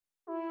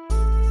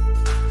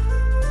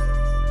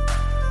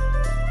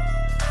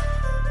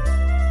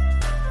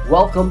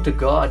Welcome to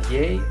God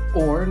Yay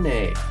or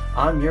Nay.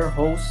 I'm your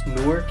host,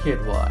 Noor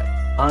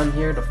Kidwai. I'm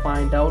here to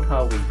find out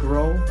how we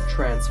grow,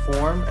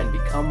 transform, and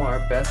become our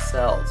best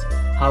selves,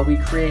 how we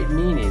create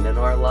meaning in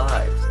our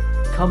lives.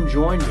 Come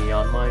join me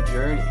on my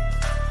journey.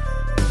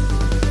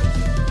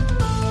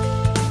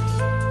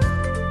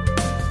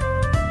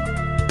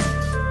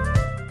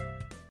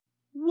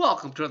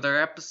 Welcome to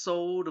another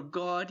episode of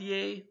God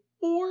Yay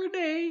or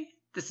Nay.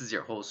 This is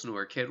your host,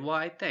 Noor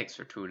Kidwai. Thanks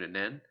for tuning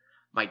in.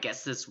 My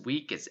guest this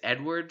week is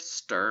Edward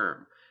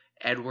Sturm.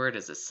 Edward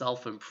is a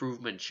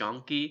self-improvement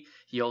junkie.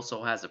 He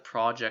also has a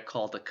project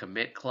called the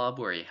Commit Club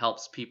where he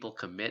helps people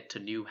commit to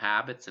new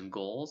habits and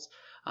goals.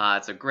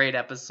 It's a great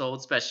episode,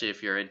 especially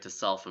if you're into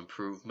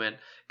self-improvement.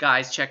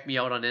 Guys, check me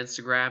out on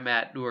Instagram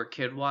at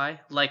NoorKidY.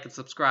 Like and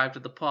subscribe to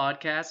the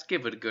podcast.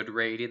 Give it a good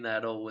rating.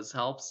 That always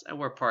helps. And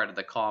we're part of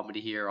the Comedy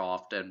Here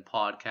Often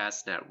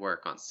podcast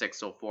network on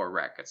 604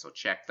 Records, so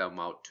check them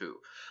out too.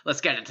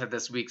 Let's get into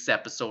this week's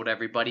episode,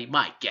 everybody.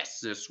 My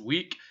guest this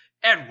week,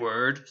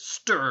 Edward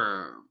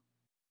Sturm.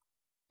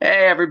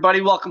 Hey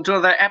everybody, welcome to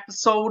another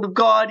episode of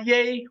God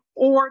Yay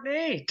or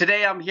Nay.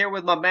 Today I'm here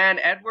with my man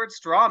Edward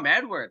Sturm.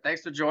 Edward,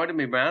 thanks for joining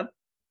me, man.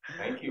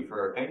 Thank you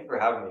for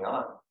having me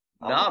on.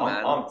 Man.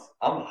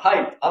 I'm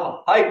hyped. I'm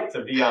hyped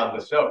to be on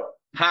the show.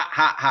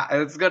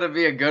 It's gonna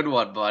be a good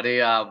one,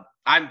 buddy. I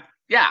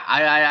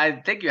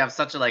think you have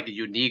such a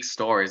unique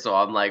story, so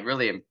I'm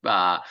really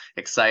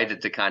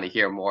excited to kind of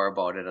hear more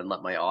about it and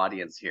let my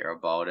audience hear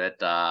about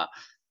it.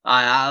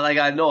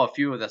 I know a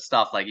few of the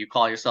stuff, like you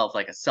call yourself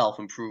like a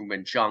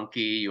self-improvement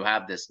junkie. You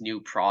have this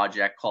new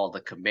project called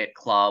the Commit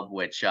Club,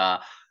 which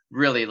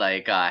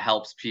really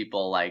helps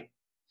people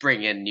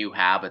bring in new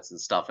habits and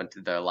stuff into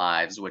their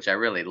lives, which I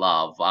really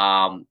love.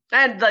 And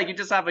you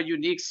just have a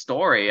unique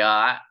story.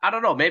 I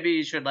don't know, maybe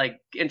you should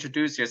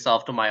introduce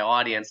yourself to my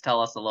audience, tell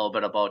us a little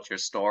bit about your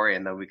story,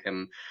 and then we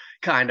can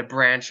kind of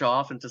branch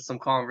off into some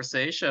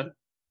conversation.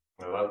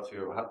 I'd love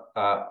to.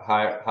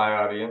 Hi,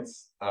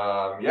 audience.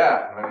 My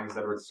name is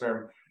Edward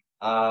Sturm.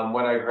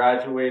 When I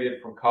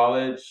graduated from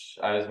college,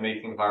 I was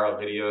making viral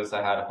videos.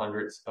 I had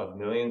hundreds of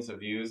millions of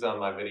views on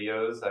my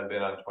videos. I've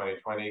been on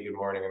 2020, Good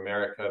Morning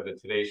America, The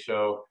Today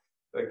Show,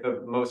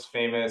 the most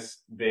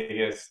famous,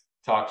 biggest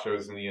talk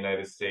shows in the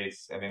United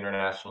States and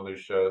international news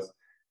shows.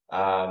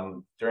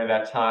 During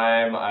that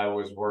time, I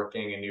was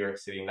working in New York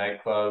City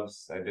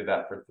nightclubs. I did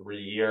that for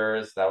 3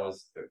 years. That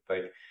was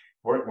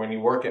when you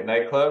work at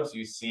nightclubs,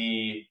 you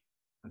see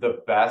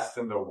the best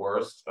and the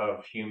worst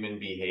of human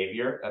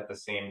behavior at the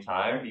same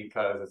time,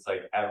 because it's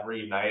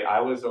every night I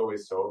was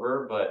always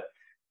sober, but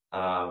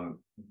all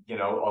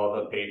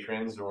the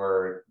patrons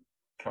were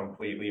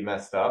completely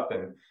messed up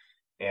and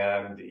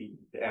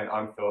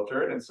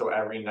unfiltered, and so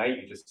every night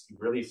you just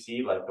really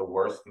see the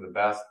worst and the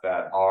best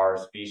that our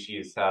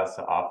species has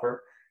to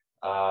offer.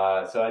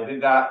 So I did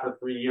that for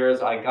 3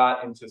 years. I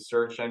got into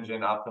search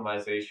engine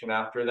optimization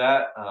after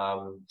that,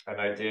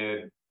 and I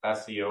did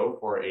SEO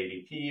for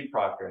ADP,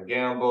 Procter &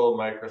 Gamble,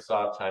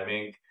 Microsoft, Time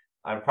Inc.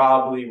 I'm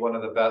probably one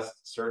of the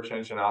best search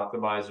engine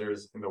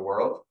optimizers in the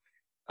world.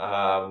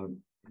 I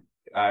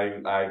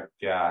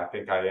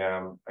think I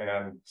am.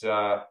 And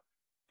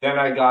then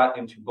I got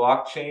into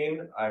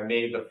blockchain. I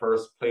made the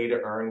first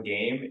play-to-earn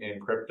game in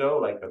crypto,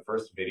 the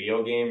first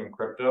video game in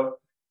crypto,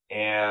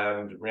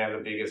 and ran the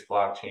biggest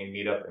blockchain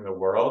meetup in the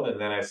world. And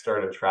then I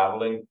started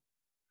traveling.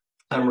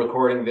 I'm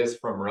recording this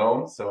from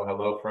Rome, so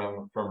hello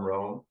from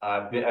Rome.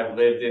 I've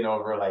lived in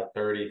over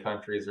 30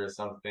 countries or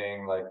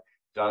something,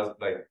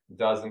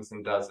 dozens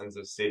and dozens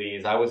of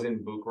cities. I was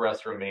in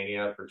Bucharest,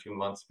 Romania for 2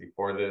 months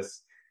before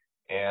this,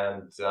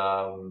 and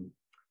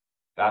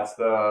that's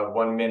the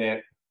 1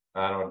 minute,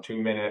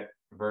 2-minute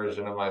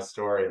version of my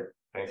story.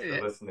 Thanks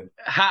for listening.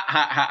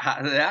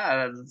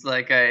 Yeah, it's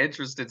an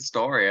interesting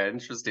story, an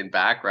interesting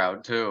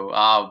background too.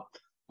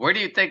 Where do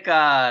you think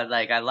I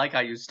like how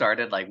you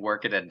started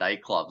working at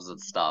nightclubs and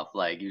stuff?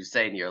 You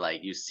saying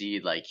you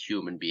see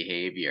human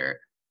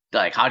behavior.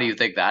 How do you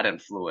think that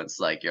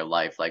influenced your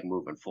life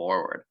moving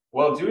forward?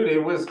 Well, dude,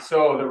 it was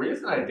the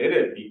reason I did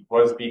it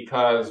was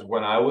because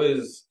when I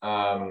was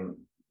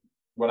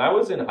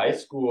in high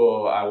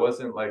school, I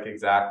wasn't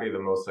exactly the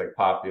most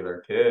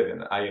popular kid,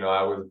 and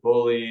I was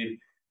bullied.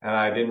 And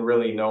I didn't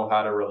really know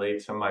how to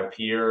relate to my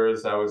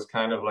peers. I was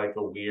kind of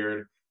a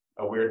weird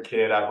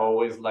kid. I've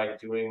always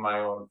liked doing my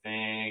own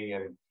thing.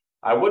 And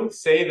I wouldn't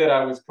say that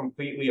I was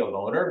completely a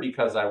loner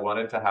because I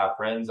wanted to have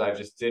friends. I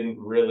just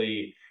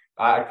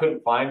I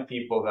couldn't find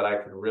people that I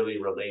could really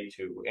relate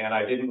to. And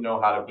I didn't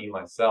know how to be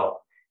myself.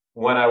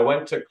 When I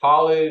went to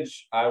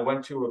college, I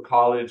went to a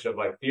college of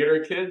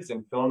theater kids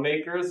and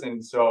filmmakers.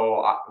 And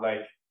so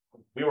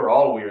we were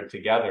all weird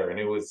together, and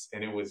it was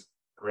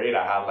great.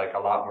 I had a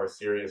lot more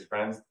serious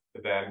friends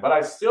then, but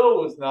I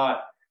still was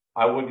not,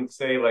 I wouldn't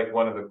say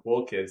one of the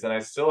cool kids, and I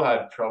still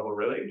had trouble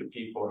relating to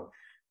people.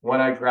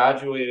 When I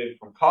graduated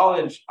from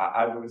college,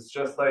 I was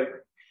just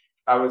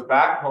I was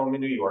back home in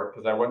New York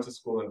because I went to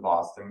school in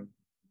Boston,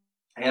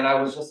 and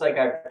I was just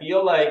I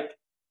feel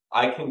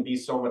I can be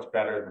so much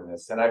better than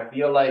this, and I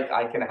feel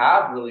I can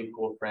have really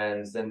cool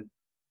friends, and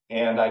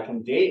and I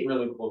can date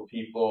really cool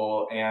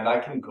people, and I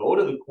can go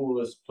to the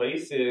coolest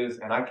places,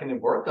 and I can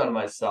work on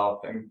myself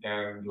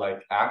and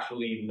like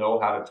actually know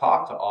how to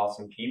talk to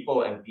awesome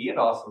people and be an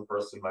awesome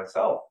person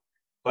myself.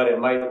 But it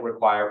might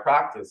require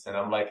practice. And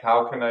I'm like,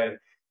 how can I,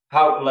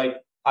 how, like,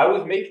 I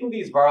was making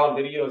these viral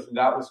videos and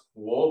that was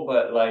cool,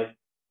 but like,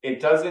 it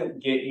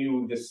doesn't get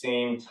you the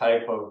same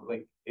type of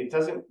like, it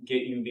doesn't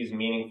get you these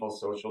meaningful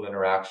social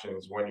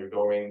interactions when you're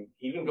going,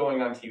 even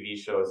going on TV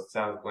shows. It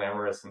sounds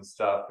glamorous and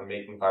stuff, and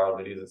making viral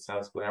videos, it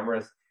sounds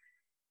glamorous.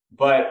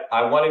 But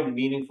I wanted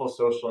meaningful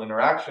social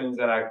interactions,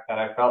 and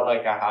I felt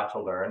like I had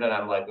to learn. And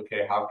I'm like,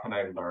 okay, how can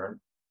I learn?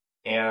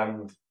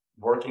 And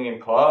working in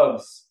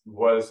clubs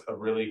was a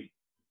really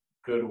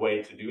good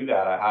way to do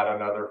that. I had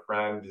another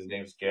friend, his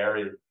name's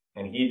Gary,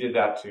 and he did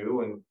that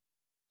too.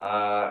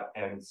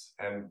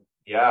 And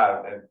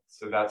yeah, and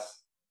so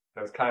that's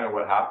kind of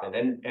what happened.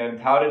 And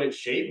how did it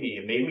shape me?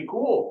 It made me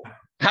cool.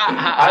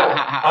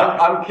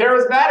 I'm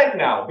charismatic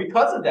now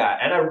because of that,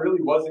 and I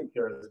really wasn't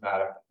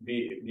charismatic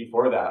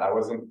before that. I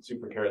wasn't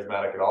super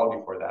charismatic at all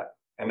before that,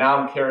 and now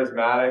I'm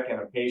charismatic and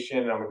I'm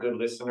patient and I'm a good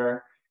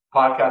listener.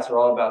 Podcasts are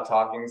all about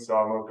talking, so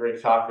I'm a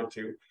great talker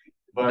too.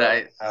 But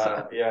Nice.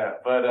 yeah,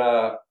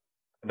 but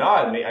no,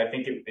 I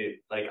think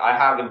like I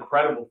have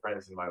incredible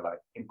friends in my life,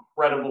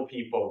 incredible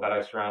people that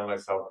I surround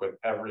myself with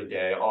every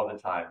day, all the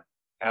time.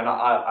 And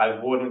I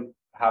wouldn't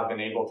have been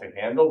able to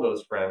handle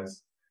those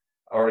friends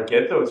or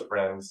get those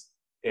friends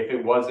if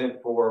it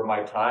wasn't for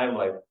my time,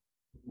 like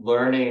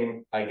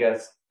learning, I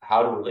guess,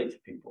 how to relate to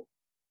people.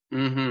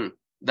 Mm-hmm.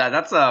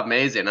 That's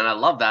amazing, and I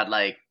love that.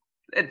 Like,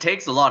 it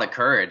takes a lot of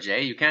courage, eh?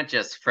 You can't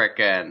just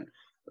frickin'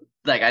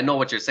 like, I know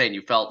what you're saying.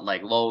 You felt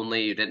like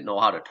lonely. You didn't know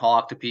how to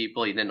talk to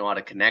people. You didn't know how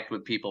to connect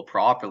with people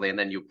properly, and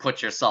then you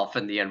put yourself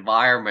in the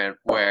environment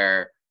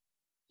where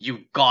you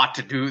got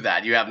to do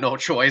that. You have no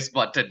choice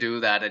but to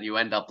do that, and you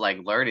end up like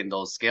learning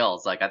those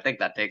skills. Like, I think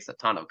that takes a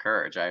ton of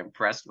courage. I'm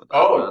impressed with that,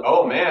 Oh, man.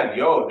 oh man,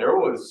 yo, there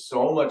was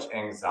so much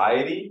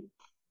anxiety.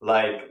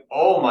 Like,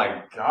 oh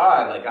my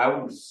God, like I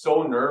was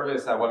so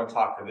nervous. I want to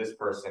talk to this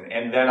person.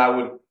 And then I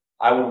would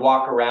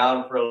walk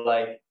around for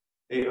like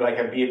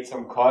I'd be at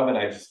some club and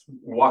I just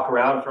walk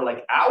around for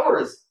like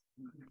hours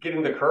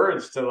getting the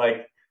courage to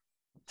like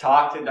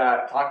talking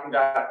to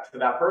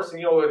that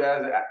person.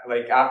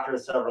 Like after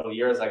several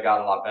years, I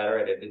got a lot better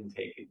at it. It didn't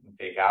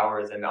take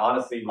hours. And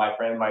honestly, my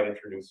friend might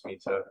introduce me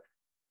to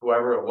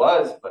whoever it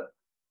was,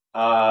 but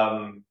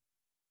um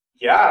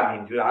yeah, I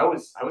mean, dude, I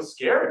was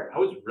scared. I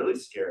was really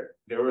scared.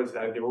 There was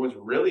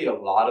really a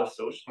lot of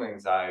social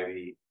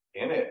anxiety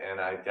in it, and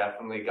I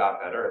definitely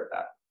got better at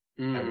that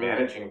and Mm-hmm.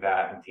 managing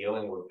that and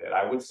dealing with it.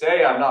 I would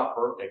say I'm not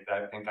perfect.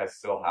 I think I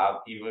still have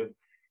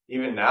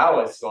even now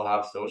I still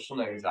have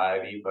social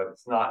anxiety, but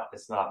it's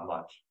not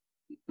much.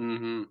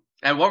 Mm-hmm.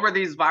 And what were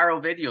these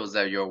viral videos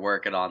that you're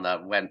working on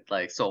that went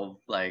like so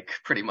like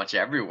pretty much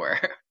everywhere?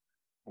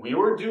 We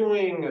were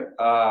doing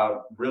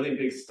really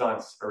big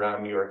stunts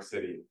around New York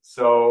City.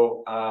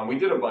 So we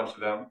did a bunch of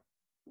them.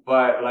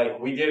 But like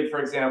we did, for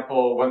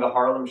example, when the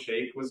Harlem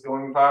Shake was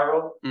going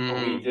viral,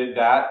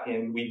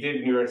 Mm-hmm. we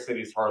did New York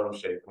City's Harlem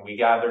Shake, and we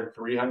gathered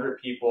 300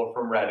 people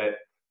from Reddit,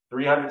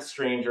 300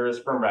 strangers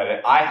from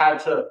Reddit. I had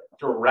to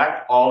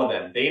direct all of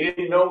them. They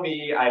didn't know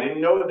me. I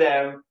didn't know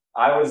them.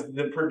 I was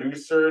the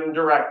producer and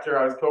director.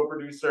 I was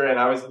co-producer and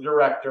I was the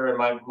director, and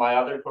my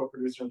other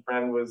co-producer and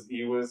friend was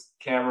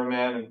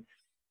cameraman,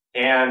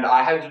 and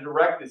I had to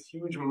direct this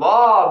huge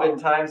mob in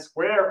Times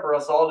Square for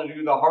us all to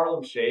do the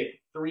Harlem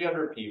Shake,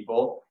 300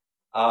 people.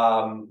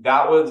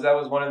 That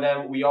was one of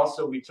them. We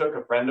took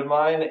a friend of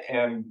mine,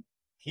 and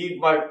he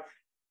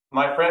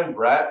my friend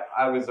Brett.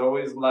 I was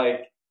always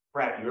like,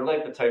 Brett, you're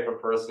like the type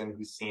of person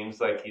who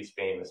seems like he's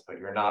famous, but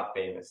you're not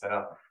famous. And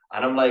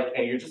I'm like,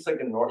 and you're just like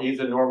he's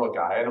a normal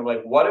guy. And I'm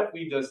like, what if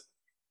we just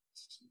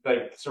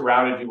like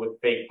surrounded you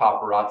with fake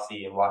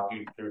paparazzi and walked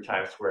you through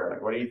Times Square?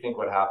 Like, what do you think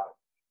would happen?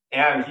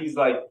 And he's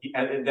like,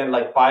 and then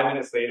like 5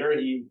 minutes later,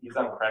 he's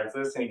on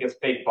Craigslist and he gets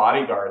fake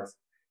bodyguards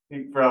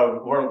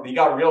from where he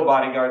got real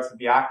bodyguards with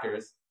the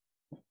actors.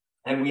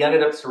 And we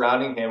ended up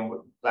surrounding him.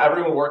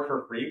 Everyone worked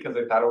for free because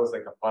they thought it was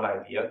like a fun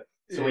idea.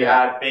 So we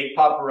Yeah. had fake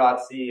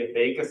paparazzi, a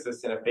fake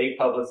assistant, a fake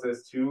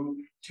publicist, two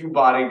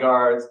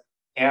bodyguards,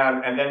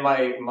 and then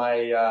my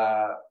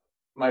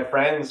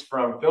friends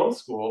from film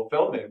school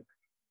filming.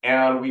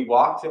 And we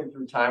walked him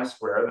through Times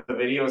Square. The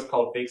video is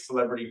called Fake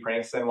Celebrity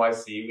Pranks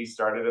NYC. We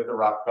started at the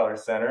Rockefeller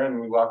Center and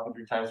we walked him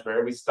through Times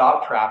Square. We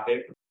stopped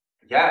traffic.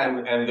 Yeah,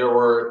 and there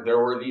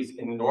were these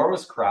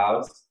enormous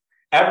crowds.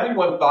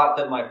 Everyone thought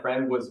that my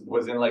friend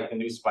was in like the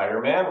new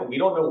Spider-Man. We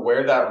don't know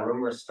where that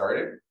rumor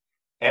started.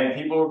 And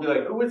people would be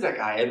like, "Who is that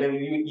guy?" And then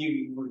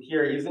you would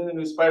hear he's in the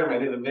new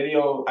Spider-Man. In the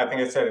video, I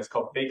think I said it's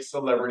called Fake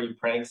Celebrity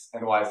Pranks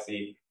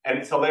NYC, and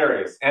it's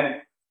hilarious.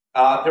 And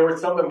there were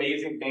some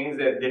amazing things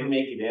that didn't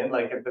make it in.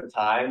 Like at the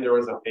time, there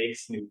was a fake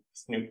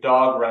Snoop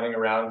Dogg running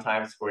around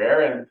Times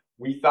Square, and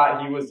we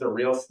thought he was the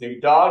real Snoop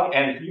Dogg,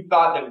 and he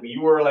thought that we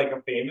were like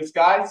a famous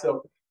guy.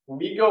 So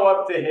we go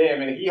up to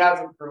him, and he has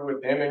a crew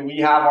with him, and we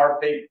have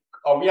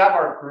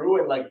our crew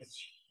and like this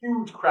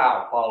huge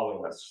crowd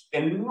following us,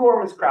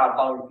 enormous crowd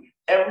following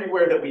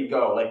everywhere that we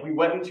go. Like we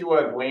went into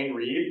a Dwayne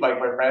Reed, like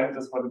my friend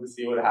just wanted to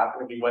see what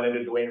happened if we went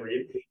into Dwayne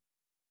Reed.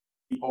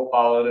 People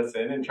followed us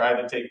in and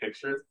tried to take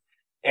pictures.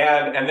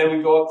 And then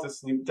we go up to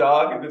Snoop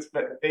Dogg and this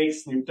fake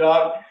Snoop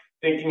Dogg,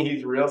 thinking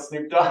he's real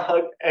Snoop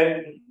Dogg,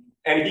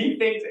 and he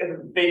thinks,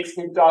 and fake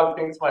Snoop Dogg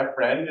thinks my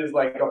friend is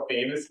like a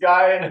famous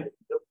guy, and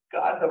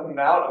God, the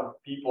amount of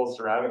people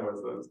surrounding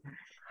us.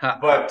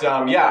 But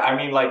yeah, I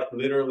mean, like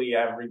literally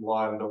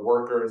everyone, the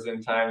workers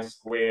in Times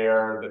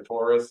Square, the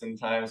tourists in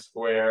Times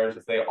Square,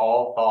 just they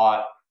all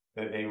thought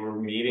that they were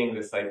meeting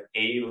this like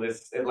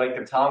A-list, like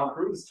a Tom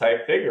Cruise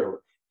type figure,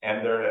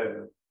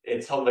 and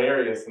it's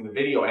hilarious in the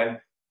video, and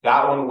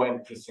that one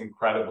went just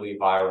incredibly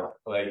viral.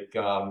 Like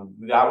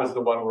that was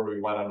the one where we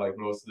went on like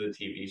most of the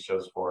TV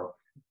shows for,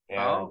 and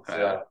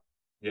Okay.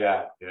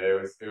 yeah,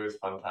 it was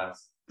fun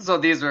times. So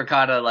these were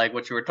kind of like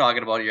what you were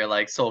talking about, your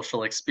like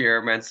social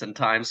experiments in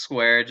Times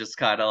Square, just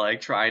kind of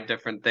like trying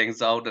different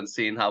things out and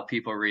seeing how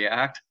people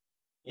react.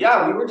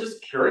 Yeah, we were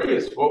just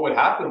curious what would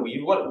happen. We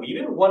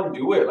didn't want to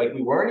do it. Like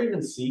we weren't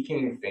even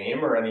seeking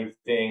fame or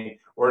anything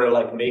or to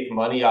like make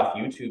money off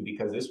YouTube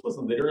because this was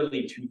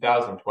literally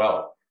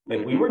 2012.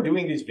 Like we Hmm. were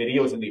doing these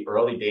videos in the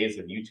early days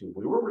of YouTube.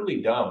 We were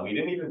really dumb. We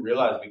didn't even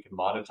realize we could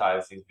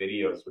monetize these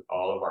videos with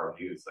all of our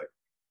views. Like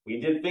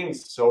we did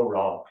things so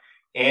wrong.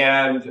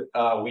 And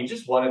we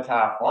just wanted to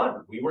have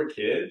fun. We were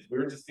kids. We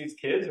were just these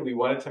kids, and we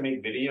wanted to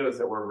make videos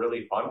that were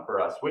really fun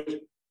for us, which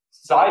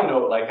side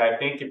note, like I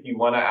think if you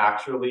want to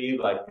actually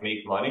like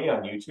make money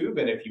on YouTube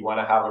and if you want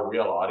to have a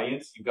real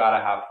audience, you got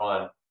to have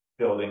fun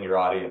building your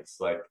audience.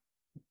 Like,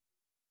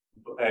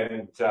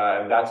 and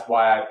that's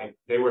why I think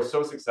they were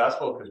so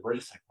successful because we're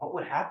just like, what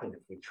would happen if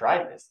we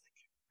tried this?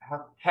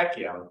 Heck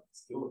yeah,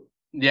 let's do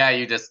it. Yeah,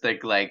 you just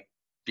think like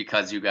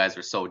because you guys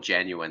were so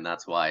genuine,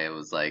 that's why it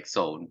was like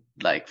so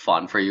like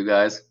fun for you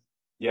guys.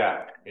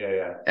 Yeah, yeah,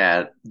 yeah.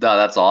 And no,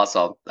 that's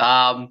awesome.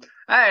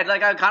 Hey,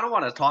 like I kind of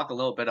want to talk a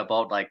little bit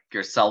about like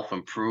your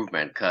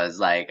self-improvement because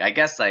like I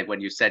guess like when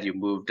you said you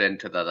moved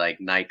into the like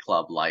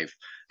nightclub life,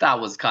 that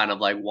was kind of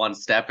like one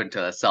step into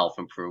the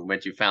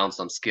self-improvement. You found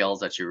some skills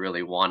that you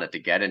really wanted to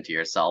get into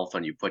yourself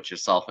and you put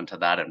yourself into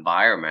that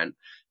environment.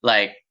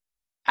 Like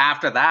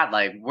after that,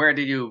 like where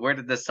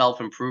did the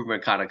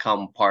self-improvement kind of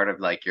come part of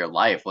like your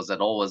life? Was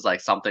it always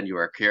like something you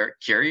were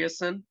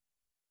curious in?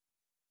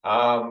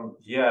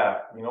 Yeah,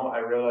 I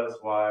realized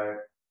why.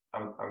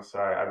 I'm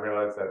sorry. I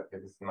realized that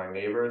it's my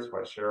neighbors who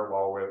I share a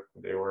wall with.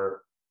 They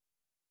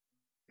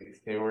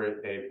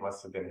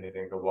must have been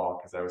hitting the wall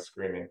because I was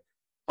screaming.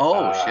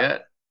 Oh Uh,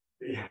 shit.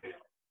 yeah.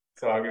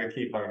 So I'm gonna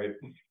keep my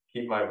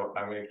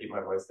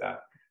voice down.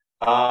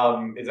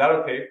 Is that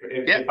okay?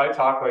 Yeah, If I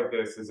talk like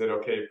this, is it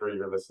okay for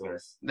your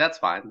listeners? that's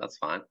fine. That's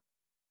fine.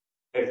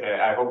 Okay,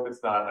 I hope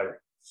it's not like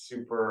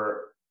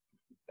super.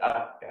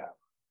 Yeah,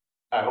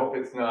 I hope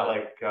it's not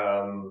like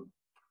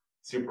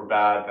super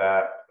bad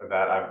that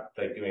I'm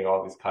like doing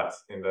all these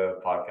cuts in the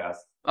podcast.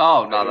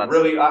 Oh Like no, it that's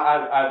really,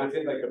 I was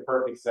in like the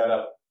perfect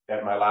setup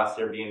at my last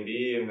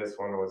Airbnb, and this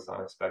one was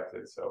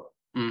unexpected. So,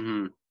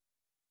 hmm.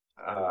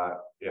 uh,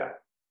 yeah.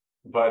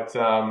 But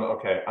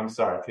okay, I'm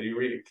sorry. Could you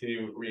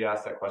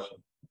re-ask that question?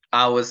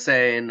 I was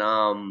saying,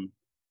 yeah,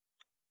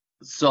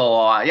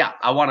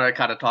 I want to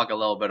kind of talk a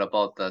little bit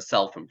about the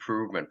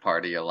self-improvement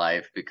part of your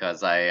life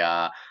because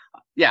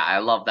yeah, I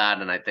love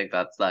that, and I think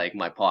that's like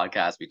my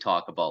podcast. We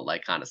talk about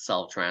like kind of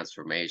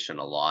self-transformation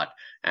a lot,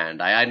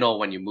 and I know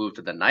when you move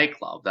to the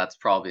nightclub, that's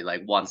probably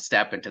like one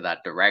step into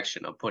that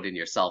direction of putting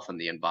yourself in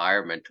the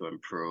environment to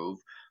improve.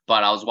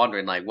 But I was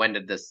wondering, like, when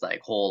did this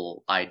like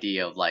whole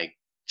idea of like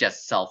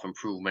just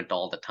self-improvement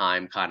all the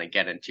time kind of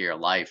get into your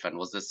life, and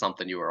was this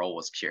something you were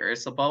always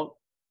curious about?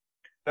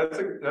 That's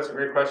a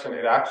great question.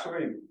 It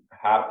actually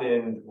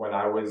happened when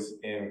I was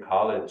in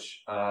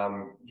college,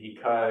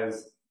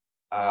 because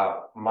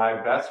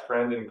my best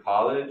friend in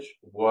college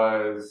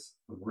was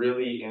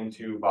really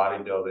into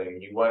bodybuilding.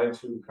 He wanted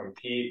to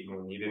compete,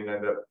 and he didn't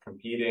end up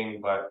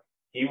competing, but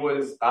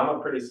I'm a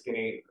pretty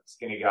skinny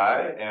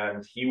guy,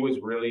 and he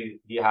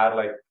had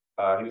like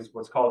he was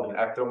what's called an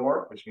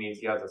ectomorph, which means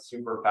he has a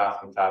super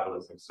fast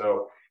metabolism.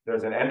 So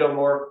there's an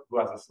endomorph who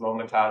has a slow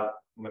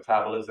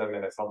metabolism,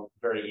 and it's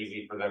very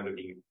easy for them to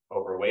be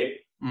overweight.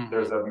 Mm-hmm.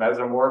 There's a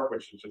mesomorph,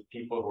 which is just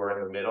people who are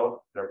in the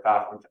middle. They're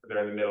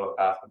in the middle of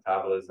fast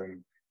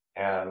metabolism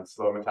and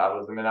slow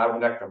metabolism. And I have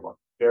an ectomorph,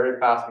 very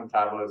fast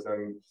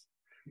metabolism.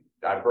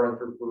 I burn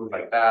through food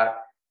like that.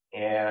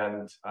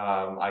 And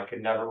I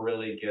could never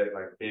really get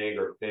like big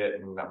or fit.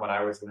 And when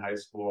I was in high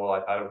school,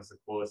 I thought it was the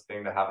coolest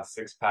thing to have a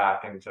six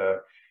pack and to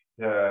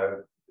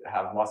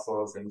have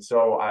muscles. And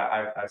so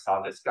I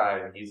saw this guy,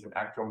 and he's an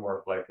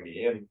ectomorph like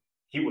me, and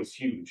he was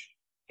huge.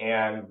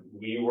 And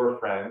we were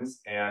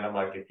friends. And I'm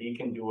like, if he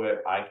can do it,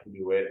 I can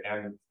do it.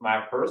 And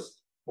my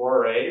first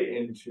foray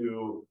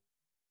into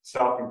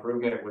self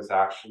improvement was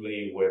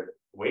actually with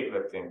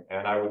weightlifting.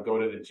 And I would go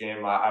to the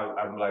gym.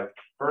 I'm like,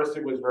 first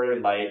it was very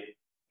light,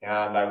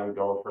 and I would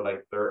go for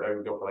like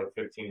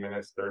 15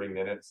 minutes, 30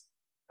 minutes.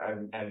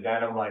 and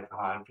then I'm like,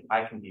 oh,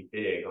 I can be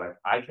big. Like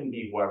I can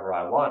be whoever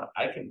I want.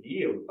 I can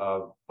be a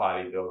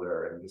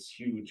bodybuilder and this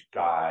huge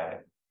guy.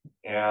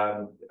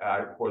 And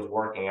I was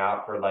working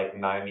out for like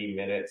 90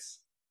 minutes,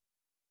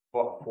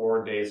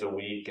 4 days a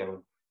week,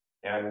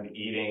 and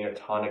eating a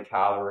ton of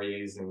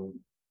calories. And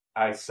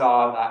I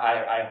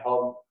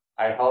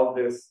held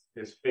this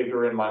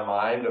figure in my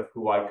mind of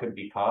who I could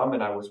become,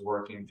 and I was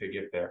working to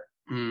get there.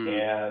 Mm.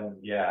 And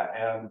yeah,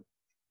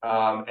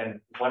 and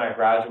when I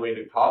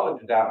graduated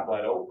college, that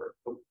bled over.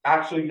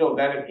 Actually, no,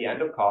 then at the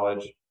end of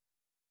college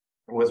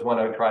was when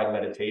I tried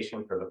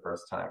meditation for the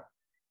first time.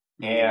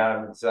 Mm.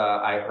 And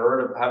I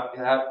heard of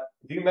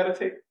do you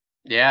meditate?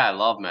 Yeah, I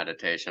love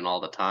meditation all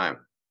the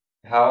time.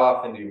 How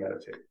often do you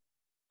meditate?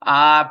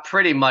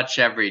 Pretty much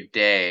every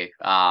day.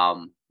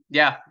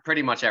 Yeah,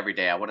 pretty much every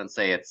day. I wouldn't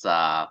say it's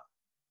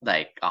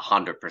like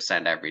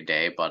 100% every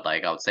day, but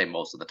like I would say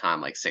most of the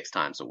time, like 6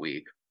 times a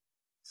week.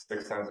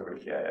 6 times a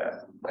week, yeah, yeah.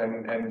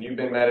 And you've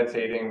been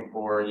meditating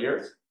for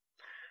years?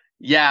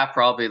 Yeah,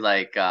 probably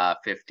like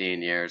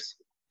 15 years.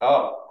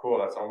 Oh, cool.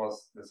 That's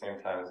almost the same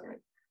time as me.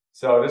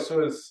 So this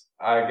was,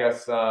 I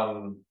guess,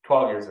 12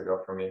 years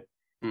ago for me.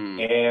 Mm.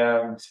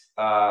 And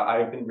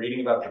I've been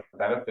reading about the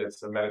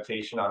benefits of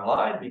meditation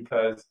online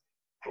because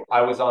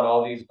I was on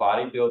all these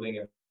bodybuilding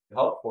and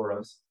health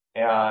forums.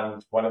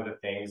 And one of the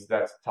things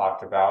that's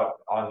talked about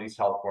on these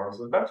health forums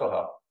is mental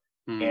health.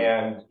 Mm.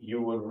 And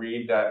you would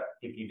read that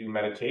if you do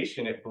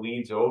meditation, it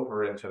bleeds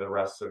over into the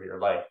rest of your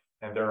life.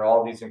 And there are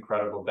all these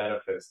incredible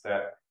benefits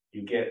that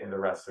you get in the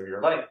rest of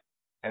your life.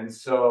 And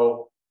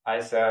so I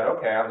said,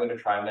 okay, I'm going to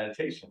try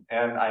meditation.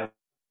 And I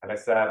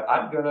said,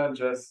 I'm going to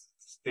just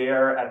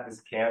stare at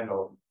this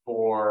candle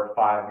for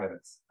 5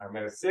 minutes. I'm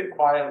going to sit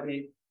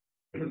quietly,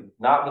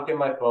 not look at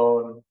my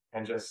phone,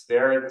 and just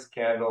stare at this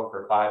candle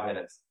for 5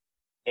 minutes.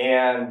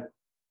 And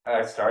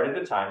I started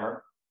the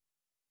timer.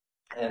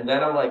 And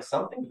then I'm like,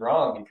 something's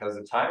wrong because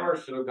the timer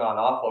should have gone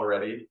off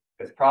already.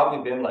 It's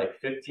probably been like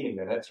 15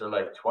 minutes or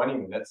like 20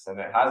 minutes and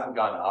it hasn't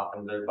gone off.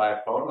 And my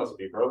phone must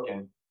be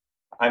broken.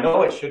 I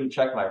know I shouldn't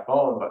check my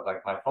phone, but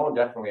like my phone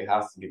definitely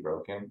has to be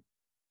broken.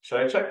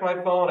 Should I check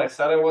my phone? I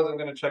said I wasn't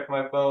going to check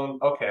my phone.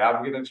 Okay,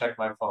 I'm going to check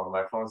my phone.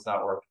 My phone's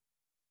not working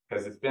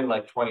because it's been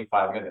like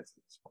 25 minutes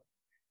at this point.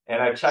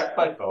 And I checked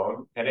my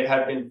phone and it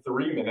had been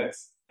 3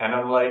 minutes. And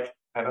I'm like,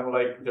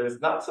 there's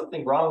not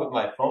something wrong with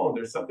my phone.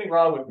 There's something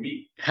wrong with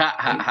me.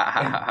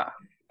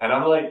 And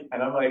I'm like,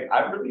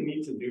 I really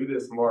need to do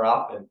this more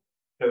often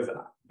because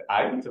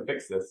I need to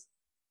fix this.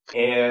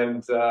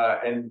 And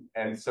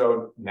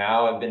so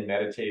now I've been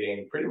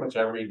meditating pretty much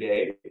every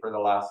day for the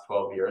last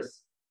 12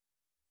 years.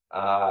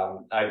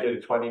 I did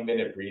a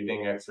 20-minute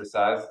breathing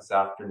exercise this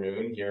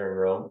afternoon here in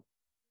Rome,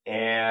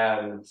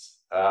 and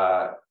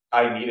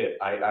I need it.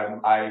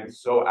 I'm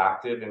so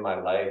active in my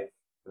life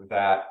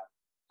that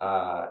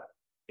uh,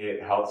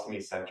 it helps me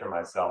center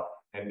myself.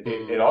 And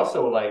it Mm.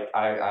 also like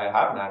I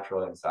have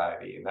natural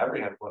anxiety, and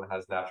everyone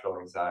has natural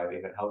anxiety,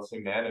 and it helps me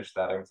manage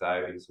that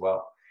anxiety as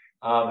well.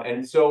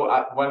 And so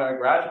when I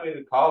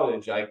graduated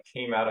college, I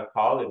came out of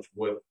college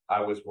with I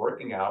was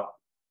working out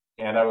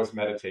and I was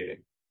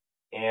meditating.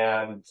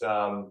 And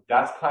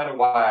that's kind of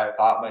why I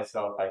thought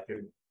myself I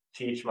could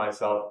teach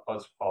myself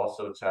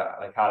also to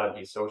like how to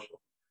be social.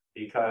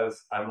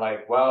 Because I'm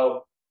like,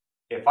 well,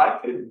 if I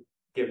could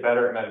get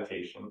better at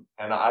meditation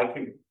and I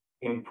could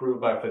improve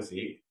my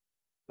physique,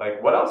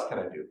 like what else can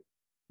I do?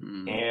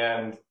 Mm.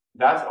 And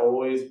that's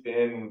always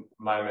been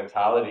my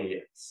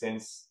mentality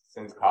since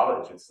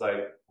college. It's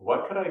like,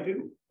 what could I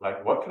do?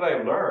 Like, what could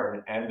I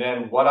learn? And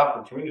then what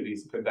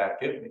opportunities could that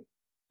give me?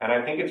 And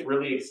I think it's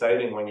really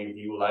exciting when you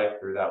view life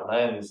through that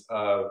lens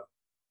of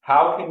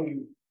how can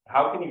you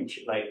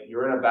like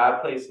you're in a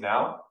bad place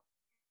now,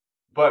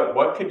 but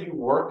what could you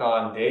work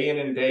on day in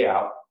and day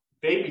out?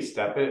 Baby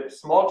step it,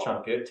 small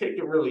chunk it, take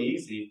it really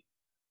easy,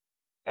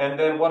 and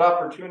then what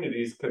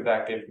opportunities could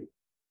that give you?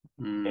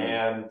 Mm.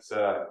 And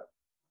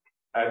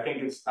I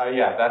think it's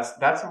yeah,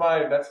 that's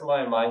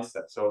my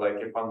mindset. So like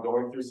if I'm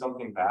going through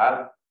something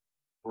bad,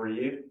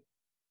 breathe.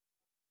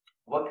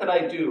 What could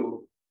I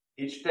do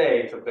each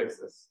day to fix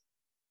this?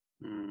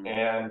 Mm.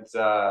 And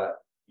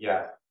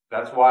yeah,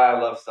 that's why I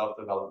love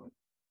self-development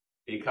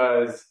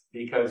because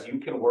you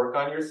can work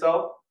on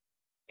yourself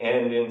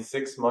and in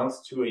 6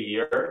 months to a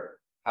year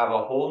have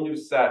a whole new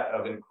set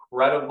of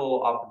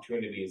incredible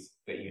opportunities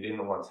that you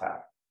didn't once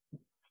have.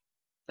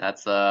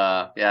 That's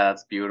yeah,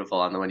 that's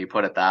beautiful. And then when you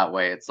put it that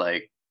way, it's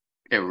like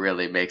it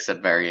really makes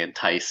it very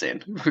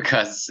enticing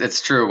because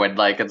it's true when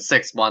like in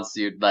 6 months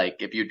you'd like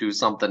if you do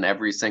something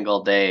every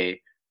single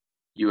day,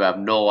 you have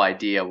no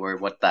idea where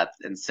what that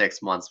in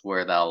 6 months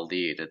where that'll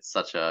lead. It's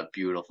such a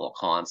beautiful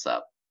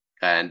concept.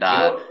 And You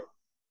know,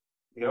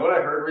 you know what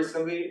I heard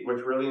recently,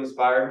 which really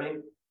inspired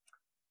me?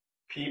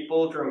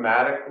 People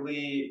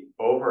dramatically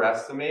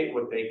overestimate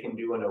what they can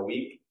do in a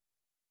week,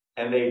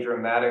 and they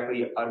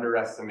dramatically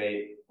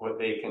underestimate what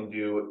they can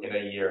do in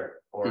a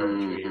year or in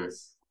two hmm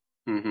years.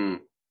 hmm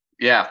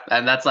Yeah,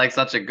 and that's like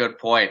such a good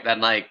point.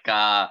 And like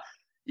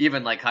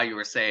even like how you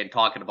were saying,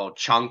 talking about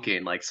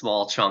chunking, like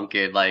small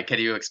chunking, like can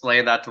you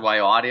explain that to my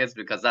audience?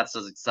 Because that's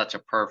such a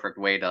perfect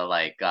way to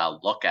like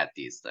look at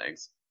these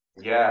things.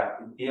 Yeah,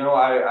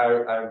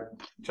 I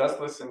just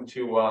listened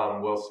to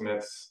Will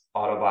Smith's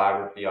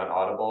autobiography on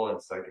Audible.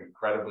 It's like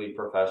incredibly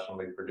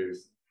professionally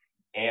produced.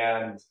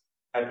 And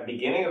at the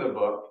beginning of the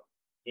book,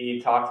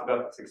 he talks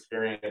about this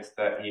experience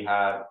that he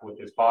had with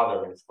his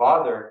father. And his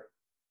father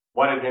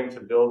wanted him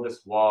to build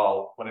this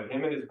wall, wanted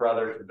him and his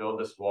brother to build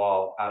this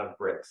wall out of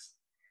bricks.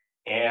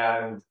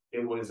 And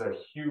it was a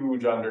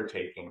huge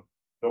undertaking.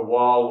 The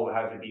wall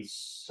had to be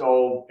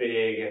so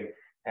big,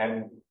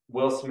 and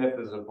Will Smith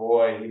as a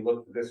boy, he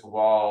looked at this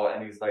wall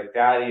and he's like,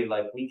 "Daddy,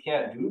 like we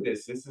can't do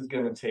this. This is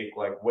going to take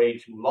like way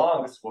too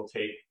long. This will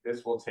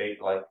take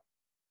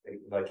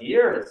like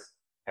years."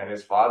 And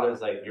his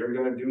father's like, "You're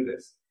going to do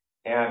this."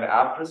 And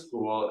after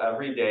school,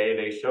 every day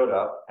they showed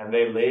up and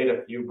they laid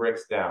a few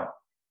bricks down.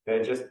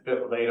 They just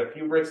laid a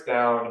few bricks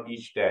down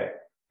each day.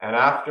 And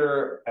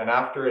after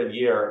a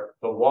year,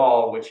 the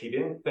wall, which he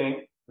didn't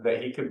think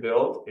that he could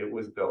build, it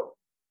was built.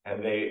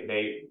 And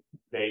they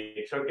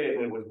took it,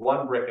 and it was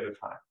one brick at a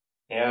time.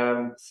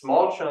 And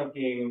small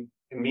chunking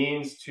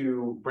means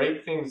to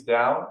break things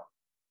down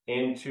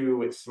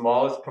into its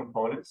smallest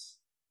components,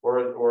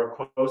 or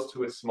close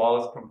to its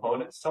smallest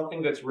components,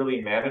 something that's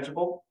really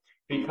manageable.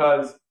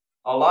 Because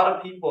a lot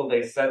of people,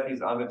 they set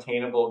these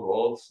unattainable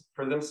goals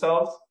for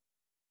themselves,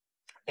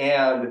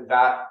 and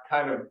that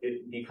kind of,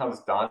 it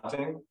becomes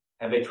daunting,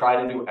 and they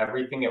try to do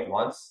everything at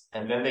once,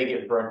 and then they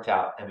get burnt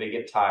out and they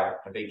get tired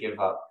and they give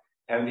up.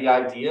 And the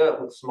idea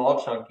with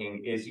small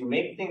chunking is you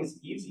make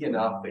things easy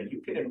enough that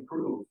you can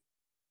improve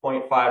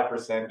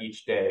 0.5%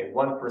 each day,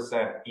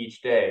 1%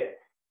 each day,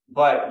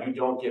 but you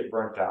don't get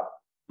burnt out.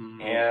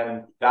 Mm.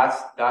 And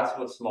that's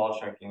what small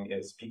chunking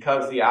is,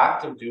 because the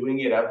act of doing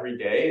it every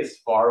day is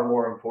far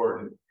more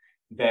important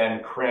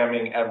than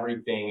cramming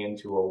everything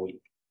into a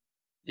week.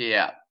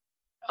 Yeah,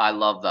 I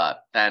love that.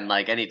 And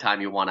like anytime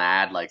you want to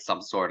add like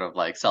some sort of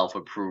like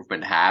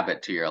self-improvement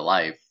habit to your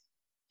life,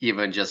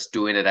 even just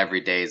doing it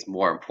every day is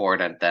more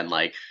important than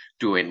like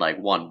doing like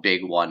one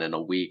big one in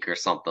a week or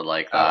something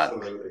like that.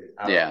 Absolutely,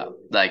 Yeah.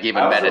 absolutely. Like I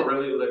even also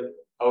really like.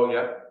 Oh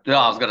yeah, no, go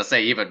I on. was gonna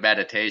say even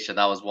meditation,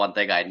 that was one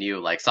thing I knew.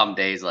 Like some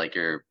days like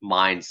your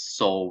mind's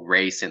so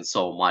racing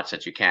so much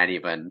that you can't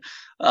even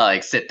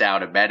like sit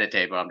down and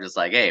meditate. But I'm just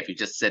like, hey, if you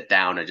just sit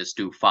down and just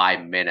do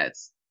 5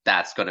 minutes,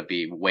 that's gonna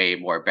be way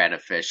more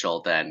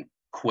beneficial than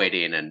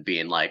quitting and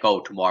being like, oh,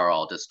 tomorrow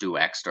I'll just do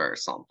extra or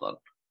something.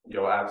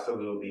 Yo,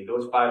 absolutely.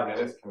 Those 5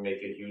 minutes can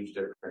make a huge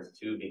difference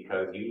too,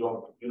 because you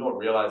don't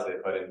realize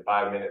it, but in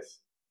 5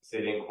 minutes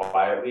sitting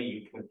quietly,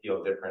 you can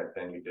feel different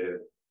than you did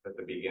at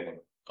the beginning.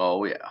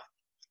 Oh yeah.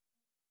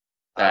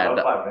 I And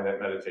love 5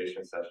 minute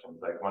meditation sessions.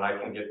 Like when I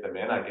can get them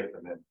in, I get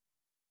them in.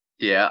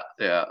 yeah,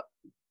 yeah.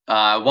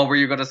 What were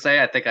you gonna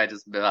say? I think I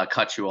just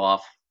cut you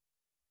off.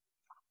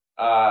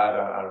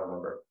 I don't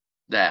remember.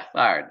 Yeah,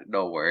 all right,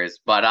 no worries.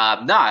 But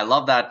no, I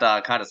love that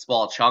kind of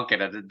small chunk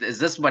in it. Is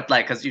this what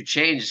like because you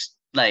changed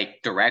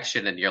like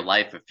direction in your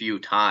life a few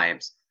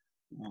times?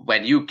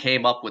 When you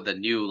came up with a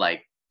new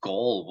like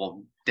goal,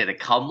 well, did it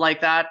come like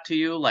that to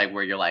you? Like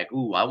where you're like,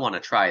 ooh, I want to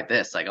try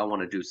this. Like I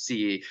want to do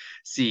C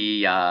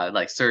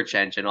like search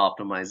engine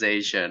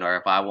optimization, or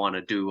if I want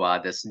to do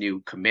this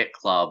new commit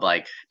club,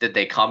 like did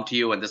they come to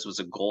you and this was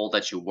a goal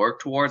that you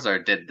worked towards, or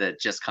did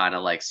that just kind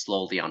of like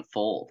slowly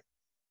unfold?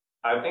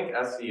 I think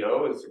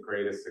SEO is the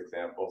greatest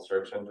example.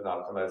 Search engine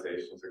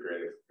optimization is the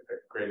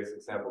greatest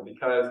example,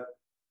 because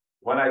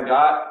when I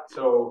got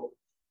so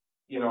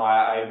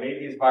I made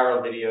these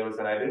viral videos,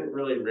 and I didn't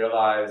really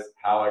realize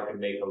how I could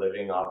make a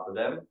living off of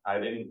them. I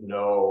didn't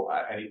know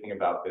anything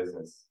about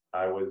business.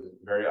 I was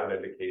very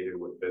uneducated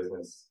with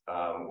business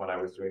when I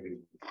was doing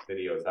these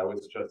videos. I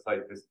was just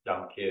like this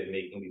dumb kid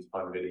making these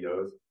fun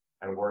videos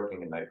and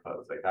working in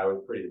nightclubs. Like I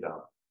was pretty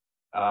dumb.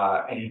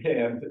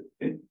 And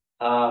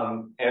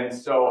and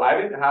so I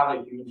didn't have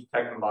a huge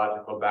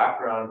technological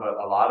background, but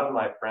a lot of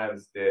my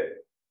friends did.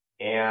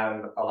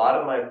 And a lot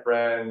of my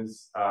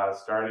friends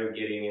started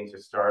getting into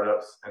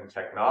startups and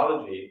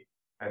technology,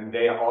 and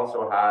they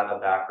also had a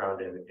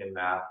background in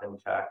math and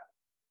tech.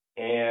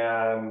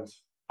 And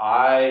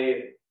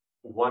I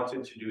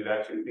wanted to do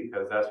that too,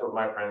 because that's what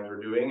my friends were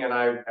doing. And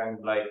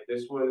like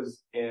this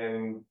was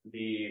in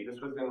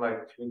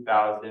like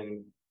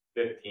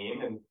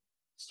 2015, and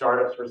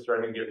startups were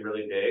starting to get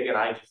really big. And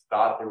I just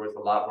thought there was a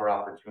lot more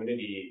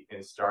opportunity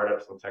in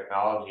startups and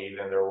technology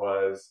than there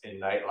was in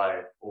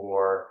nightlife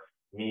or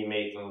me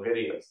making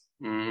videos.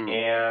 Mm.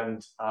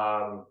 And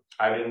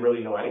I didn't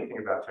really know anything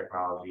about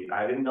technology.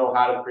 I didn't know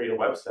how to create a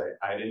website.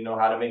 I didn't know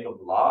how to make a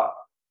blog.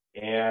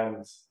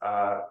 And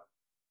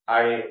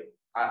I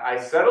I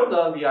settled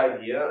on the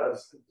idea of,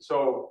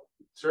 so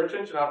search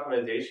engine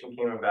optimization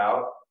came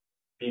about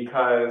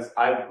because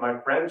my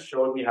friend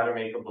showed me how to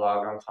make a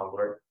blog on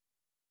Tumblr,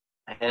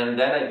 and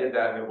then I did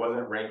that and it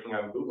wasn't ranking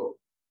on Google,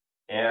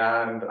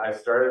 and I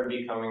started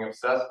becoming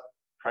obsessed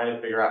trying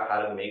to figure out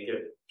how to make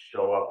it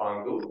show up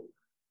on Google.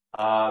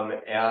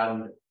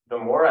 And the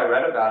more I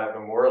read about it,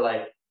 the more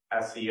like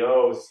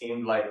SEO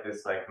seemed like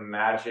this like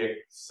magic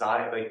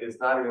science, like it's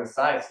not even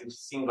science, it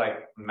just seemed like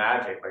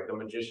magic, like the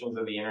magicians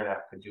of the internet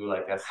could do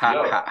like Ha,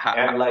 SEO. ha, ha,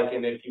 And ha. like,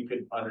 and if you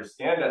could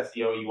understand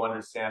SEO, you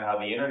understand how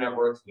the internet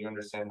works, you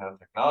understand how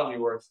technology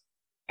works.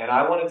 And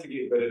I wanted to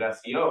get good at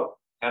SEO.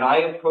 And I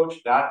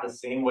approached that the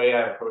same way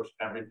I approached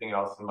everything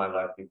else in my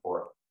life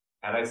before.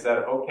 And I said,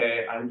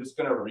 okay, I'm just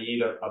going to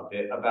read a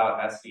bit about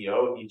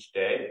SEO each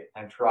day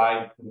and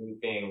try new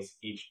things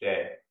each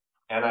day.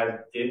 And I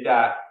did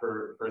that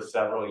for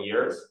several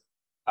years.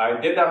 I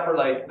did that for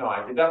like, no,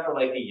 I did that for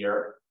like a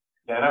year.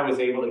 Then I was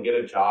able to get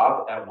a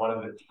job at one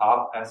of the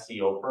top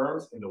SEO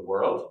firms in the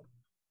world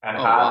and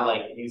Oh, had wow.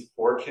 like these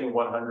Fortune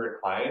 100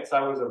 clients.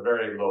 I was a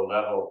very low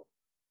level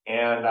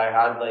and I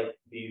had like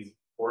these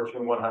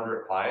Fortune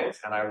 100 clients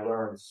and I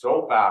learned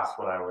so fast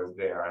when I was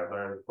there. I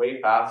learned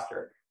way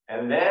faster.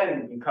 And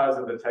then because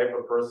of the type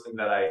of person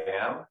that I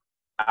am,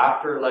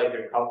 after like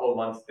a couple of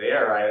months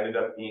there, I ended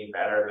up being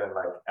better than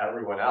like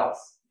everyone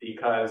else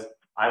because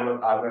I'm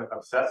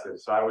obsessive.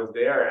 So I was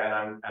there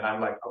and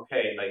I'm like,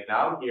 okay, like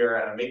now I'm here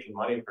and I'm making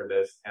money for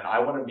this and I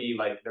want to be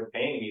like they're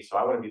paying me, so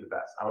I want to be the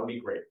best. I want to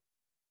be great.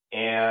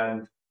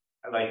 And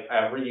like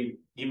every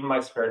even my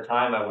spare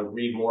time, I would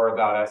read more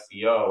about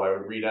SEO. I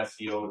would read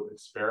SEO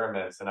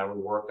experiments and I would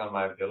work on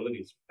my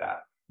abilities with that.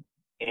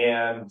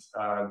 And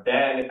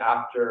then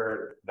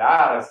after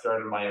that, I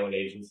started my own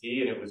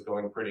agency and it was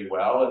going pretty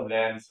well. And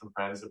then some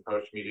friends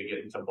approached me to get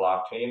into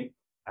blockchain.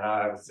 And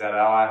I said,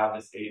 "Oh, I have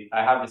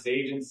this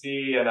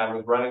agency, and I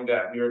was running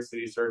that New York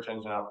City search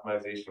engine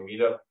optimization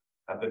meetup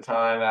at the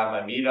time. I had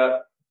my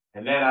meetup,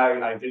 and then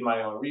I did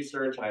my own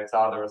research, and I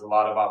saw there was a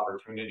lot of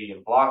opportunity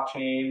in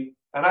blockchain,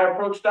 and I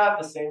approached that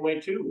the same way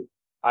too.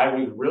 I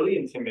was really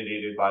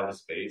intimidated by the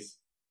space,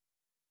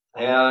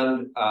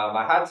 and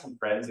I had some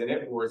friends in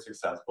it who were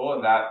successful,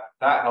 and that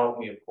helped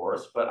me, of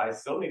course. But I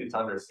still needed to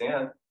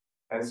understand,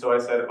 and so I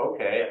said,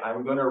 okay,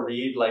 I'm going to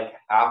read like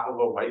half of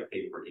a white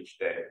paper each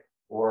day,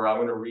 or I'm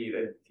going to read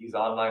these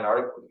online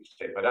articles each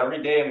day. But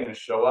every day I'm going to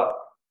show up,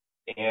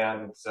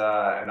 and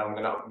I'm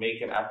going to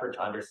make an effort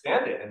to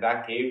understand it, and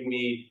that gave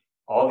me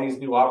all these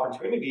new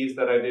opportunities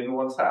that I didn't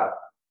once have.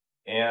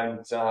 And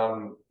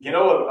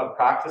a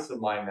practice of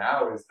mine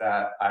now is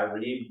that I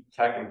read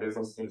tech and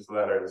business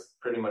newsletters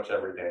pretty much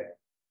every day,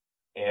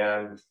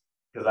 and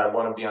because I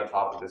want to be on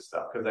top of this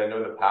stuff, because I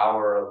know the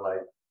power of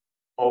like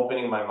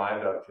opening my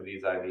mind up to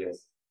these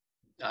ideas.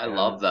 I And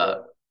love that.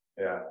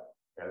 yeah,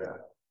 yeah,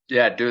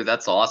 Yeah, dude,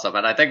 that's awesome.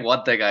 And I think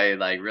one thing I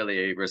like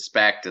really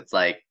respect, it's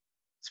like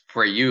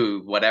for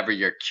you, whatever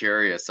you're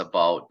curious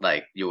about,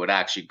 like you would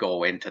actually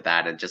go into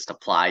that and just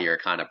apply your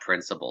kind of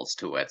principles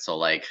to it. So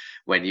like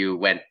when you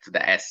went to the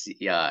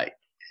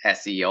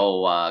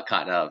SEO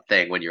kind of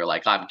thing, when you're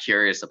like, I'm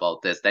curious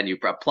about this, then you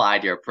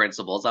applied your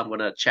principles. I'm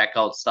gonna check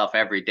out stuff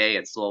every day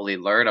and slowly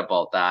learn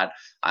about that.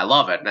 I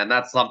love it, and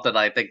that's something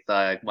I think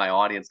my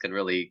audience can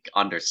really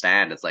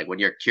understand. It's like when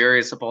you're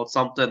curious about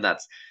something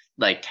that's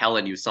like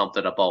telling you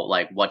something about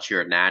like what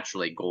you're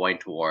naturally going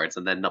towards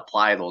and then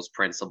apply those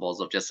principles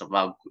of just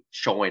about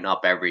showing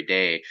up every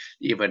day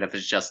even if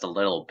it's just a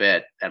little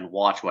bit and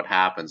watch what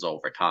happens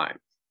over time.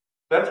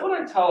 that's what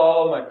I tell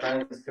all of my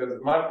friends. Because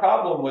my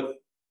problem with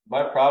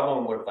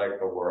like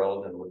the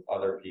world and with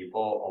other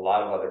people, a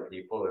lot of other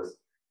people, is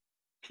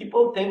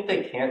people think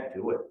they can't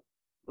do it.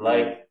 Mm.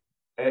 Like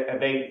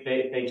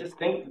they just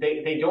think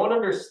they don't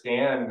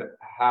understand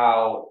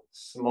how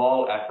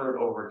small effort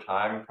over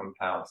time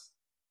compounds.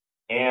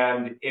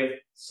 And if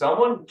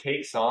someone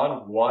takes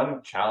on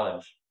one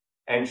challenge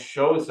and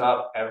shows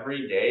up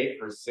every day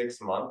for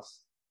 6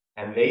 months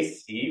and they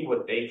see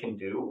what they can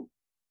do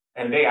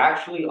and they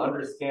actually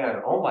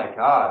understand, oh my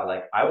God,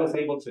 like I was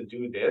able to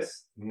do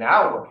this.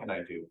 Now what can I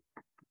do?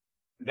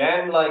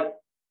 Then like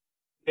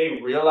they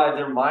realize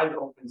their mind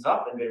opens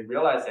up and they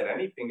realize that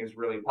anything is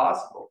really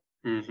possible.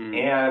 Hmm.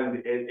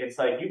 And it's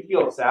like you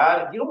feel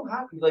sad. You don't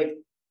have to like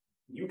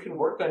you can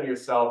work on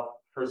yourself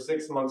for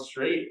 6 months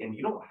straight and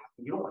you don't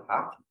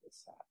have to feel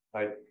sad.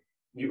 Like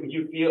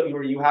you feel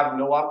you have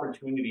no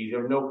opportunities, you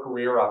have no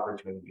career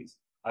opportunities.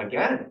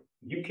 Again,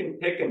 you can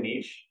pick a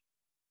niche,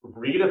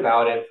 read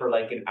about it for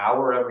like an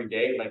hour every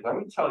day. Like let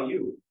me tell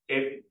you,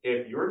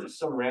 if you're just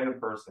some random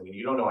person and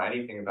you don't know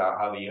anything about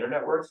how the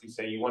internet works, you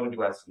say you want to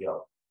do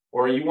SEO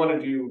or you want to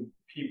do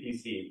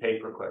PPC, pay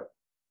per click.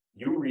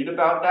 You read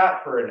about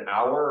that for an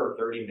hour or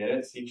 30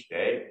 minutes each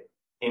day.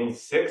 In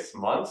 6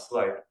 months,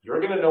 like you're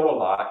going to know a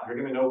lot. You're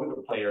going to know who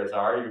the players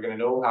are. You're going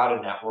to know how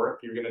to network.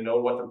 You're going to know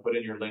what to put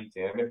in your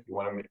LinkedIn if you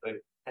want to make like,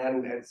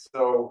 and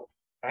so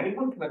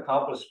anyone can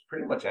accomplish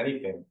pretty much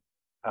anything.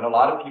 And a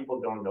lot of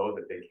people don't know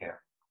that they can.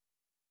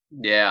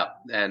 Yeah,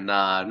 and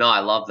no,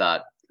 I love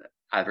that.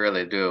 I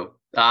really do.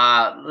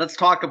 Let's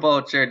talk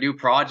about your new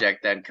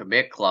project then,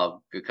 Commit Club,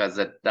 because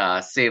it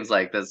seems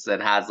like this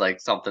it has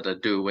like something to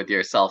do with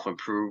your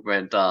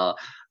self-improvement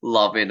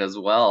loving as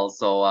well.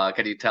 So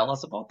can you tell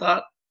us about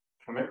that?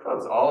 Commit Club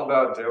is all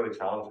about daily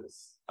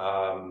challenges.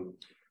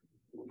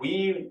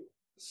 We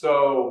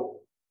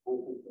so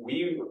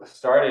we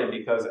started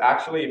because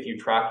actually, if you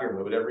track your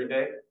mood every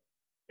day,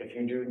 if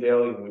you do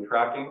daily mood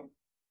tracking,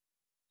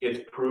 it's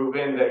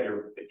proven that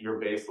your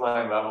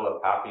baseline level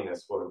of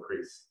happiness will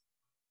increase.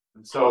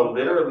 So Okay.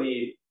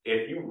 literally,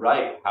 if you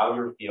write how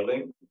you're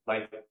feeling,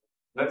 like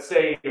let's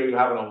say you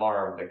have an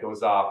alarm that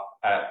goes off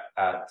at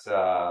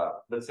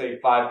let's say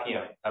 5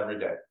 p.m. every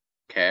day.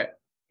 Okay.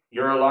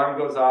 Your alarm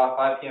goes off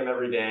 5 p.m.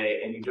 every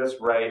day, and you just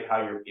write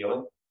how you're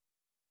feeling.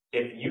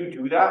 If you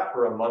do that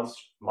for a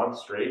month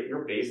straight,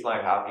 your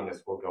baseline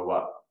happiness will go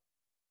up.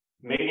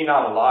 Maybe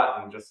not a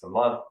lot in just a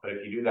month, but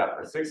if you do that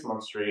for 6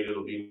 months straight,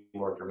 it'll be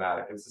more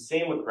dramatic. It's the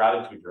same with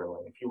gratitude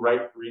journaling. If you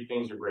write 3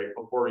 things you're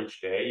grateful for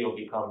each day, you'll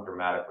become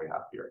dramatically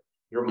happier.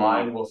 Your Mm.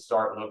 mind will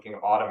start looking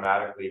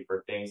automatically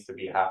for things to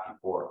be happy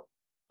for.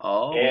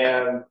 Okay.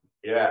 And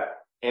yeah,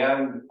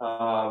 and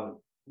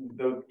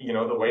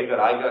the way that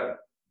I got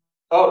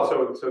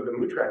so the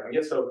mood tracking,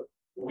 yeah. So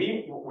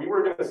we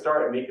were going to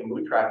start and make a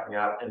mood tracking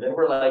app, and then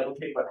we're like,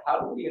 okay, but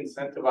how do we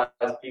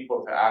incentivize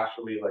people to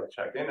actually like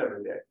check in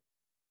every day?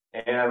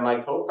 And my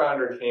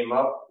co-founder came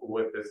up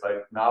with this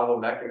like novel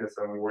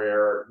mechanism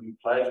where you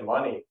pledge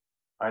money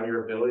on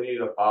your ability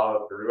to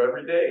follow through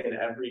every day, and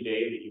every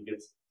day that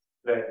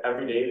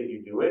you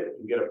do it,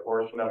 you get a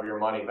portion of your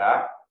money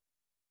back.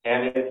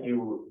 And if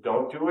you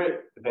don't do it,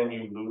 then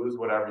you lose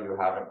whatever you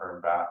haven't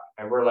earned back.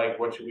 And we're like,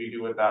 what should we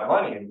do with that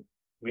money? And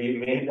we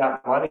made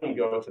that money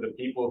go to the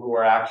people who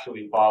are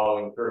actually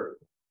following through.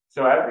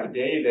 So every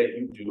day that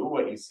you do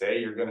what you say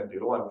you're going to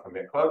do on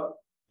Commit Club,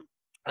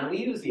 and we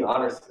use the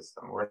honor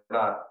system. We're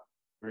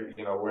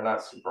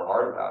not super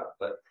hard about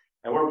it,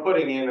 and we're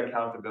putting in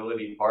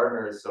accountability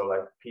partners, so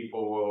like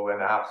people will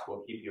and apps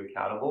will keep you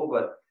accountable.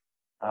 But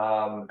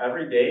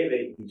every day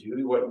that you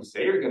do what you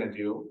say you're going to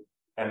do,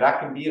 and that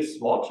can be a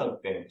small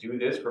chunk thing. Do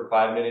this for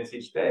 5 minutes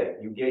each day.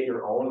 You get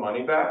your own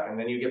money back, and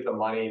then you get the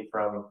money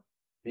from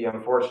the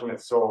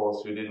unfortunate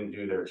souls who didn't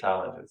do their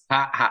challenges.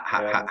 Ha ha ha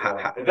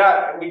ha And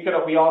ha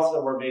ha. we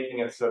also were making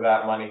it so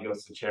that money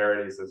goes to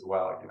charities as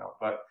well,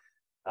 But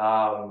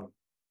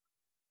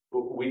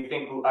we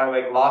think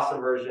like loss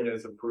aversion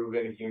is a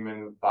proven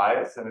human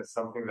bias, and it's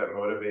something that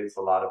motivates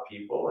a lot of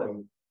people,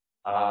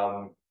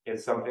 and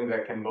it's something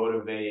that can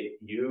motivate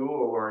you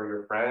or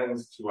your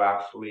friends to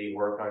actually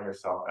work on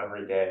yourself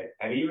every day.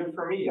 And even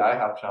for me, I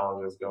have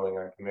challenges going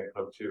on Commit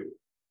Club too,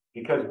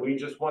 because we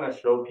just want to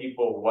show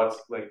people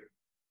what's like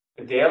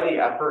daily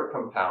effort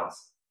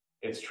compounds.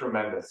 It's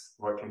tremendous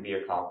what can be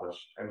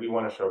accomplished, and we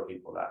want to show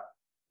people that.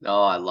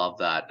 Oh, I love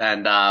that.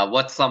 And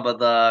what's some of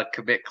the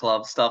Commit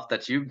Club stuff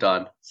that you've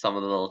done? Some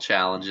of the little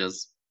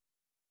challenges.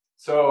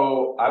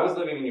 So I was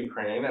living in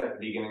Ukraine at the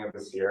beginning of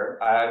this year.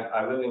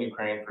 I lived in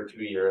Ukraine for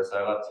 2 years.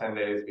 I left 10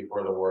 days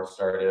before the war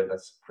started.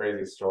 That's a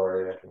crazy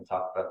story. I can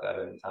talk about that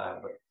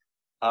anytime. But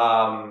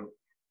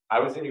I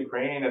was in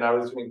Ukraine, and I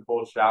was doing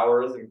cold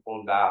showers and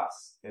cold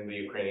baths in the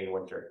Ukrainian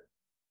winter,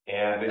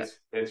 and Yeah.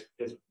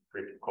 it's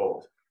freaking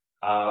cold.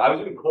 I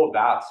was doing cold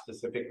baths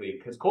specifically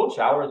because cold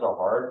showers are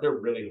hard.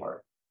 They're really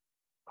hard.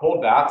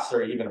 Cold baths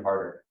are even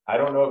harder. I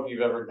don't know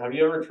if have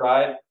you ever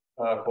tried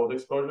cold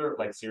exposure,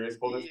 like serious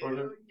cold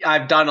exposure?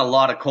 I've done a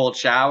lot of cold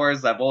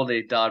showers. I've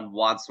only done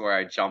once where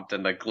I jumped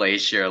in the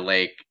Glacier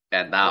Lake,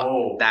 and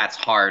Oh, that's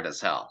hard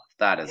as hell.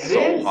 That is it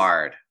so is.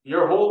 hard.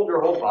 Your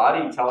whole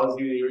body tells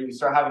you you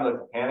start having like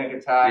a panic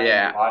attack, and your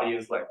Yeah. body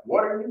is like,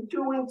 "What are you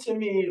doing to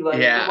me?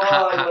 Like, Yeah.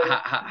 come on!"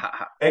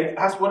 Like, and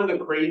that's one of the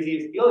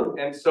craziest feelings.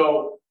 And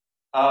so,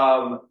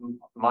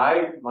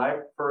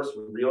 my first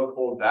real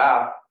cold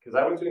bath, because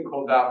I was doing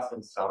cold baths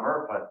in summer,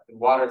 but the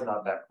water's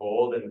not that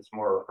cold and it's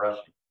more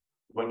refreshing.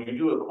 When you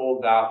do a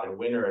cold bath in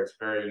winter, it's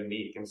very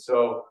unique. And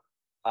so,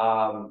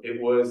 it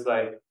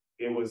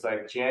was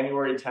like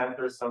January 10th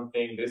or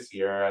something this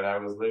year, and I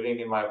was living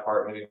in my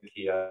apartment in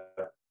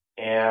Kiev,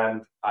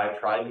 and I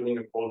tried doing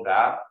a cold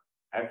bath.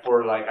 And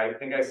for like, I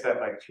think I set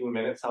like 2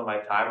 minutes on my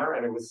timer,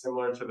 and it was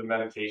similar to the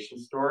meditation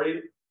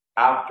story.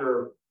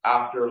 After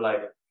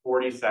like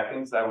 40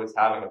 seconds, I was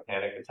having a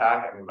panic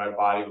attack, and my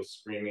body was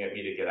screaming at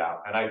me to get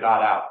out. And I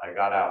got out.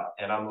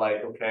 And I'm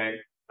like, okay,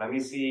 let me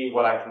see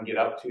what I can get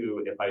up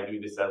to if I do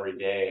this every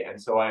day.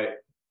 And so I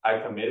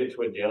committed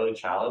to a daily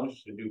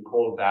challenge to do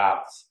cold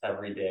baths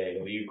every day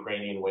in the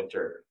Ukrainian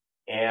winter.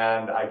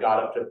 And I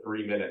got up to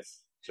 3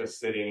 minutes just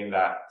sitting in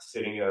that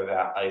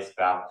ice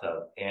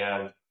bathtub.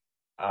 And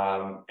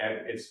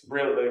it's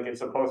really like it's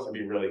supposed to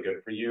be really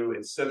good for you.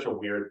 It's such a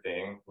weird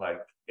thing. Like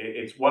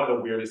it's one of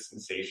the weirdest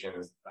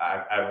sensations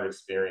I've ever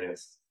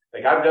experienced.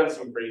 Like I've done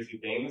some crazy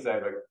things.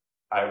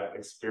 I've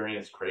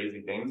experienced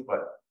crazy things,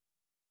 but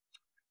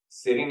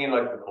sitting in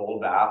like the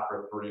cold bath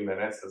for 3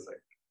 minutes is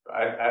like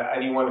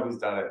anyone who's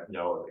done it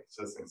knows it's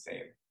just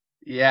insane.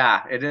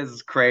 Yeah, it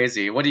is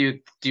crazy. What do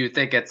you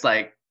think it's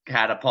like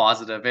had a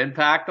positive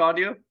impact on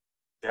you?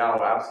 Yeah,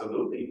 oh,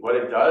 absolutely. What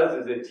it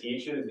does is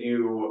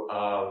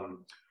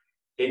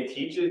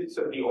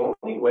so the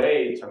only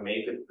way to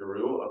make it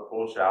through a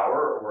cold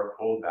shower or a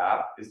cold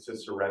bath is to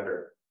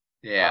surrender.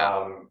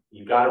 Yeah.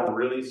 You got to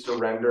really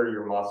surrender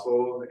your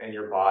muscles and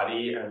your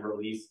body and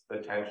release the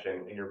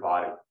tension in your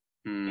body.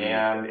 Hmm.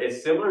 And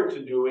it's similar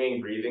to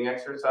doing breathing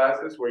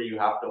exercises where you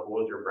have to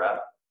hold your breath.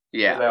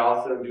 because Yeah. I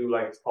also do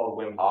like it's called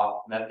Wim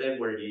Hof method,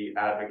 where he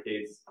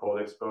advocates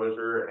cold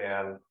exposure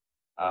and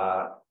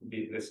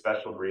this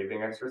special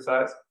breathing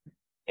exercise.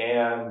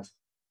 And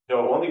the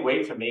only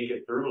way to make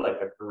it through like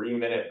a 3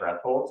 minute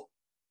breath hold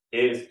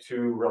is to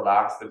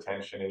relax the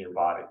tension in your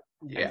body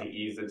and Yeah. to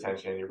ease the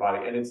tension in your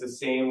body. And it's the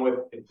same with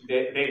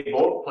they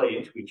both play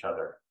into each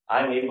other.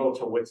 I'm able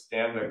to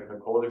withstand the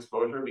cold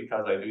exposure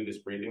because I do this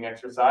breathing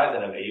exercise,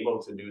 and I'm able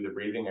to do the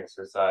breathing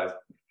exercise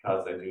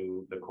because I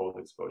do the cold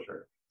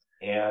exposure.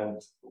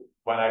 And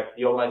when I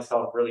feel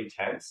myself really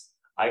tense,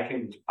 I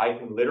can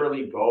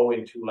literally go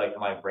into like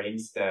my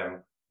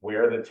brainstem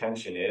where the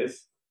tension is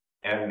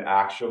and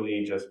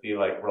actually just be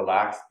like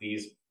relax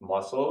these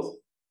muscles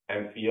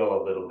and feel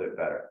a little bit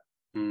better.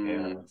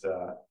 Mm,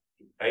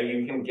 And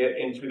you can get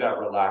into that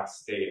relaxed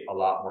state a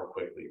lot more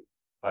quickly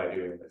by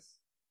doing this.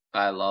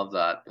 I love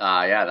that.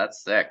 Yeah,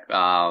 that's sick.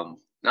 No,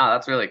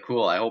 that's really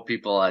cool. I hope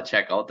people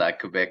check out that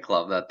Quebec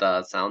Club.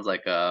 That sounds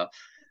like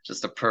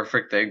just a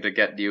perfect thing to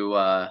get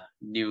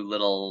new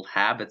little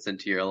habits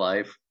into your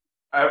life.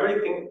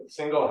 Everything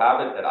single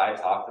habit that I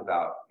talked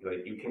about,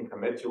 like you can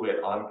commit to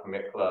it on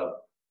Commit Club.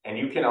 And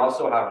you can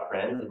also have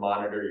friends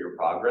monitor your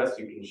progress.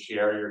 You can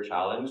share your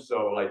challenge.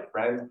 So like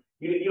friends,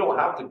 you don't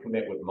have to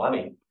commit with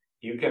money.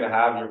 You can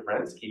have your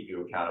friends keep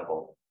you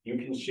accountable. You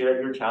can share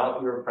your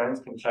challenge. Your friends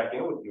can check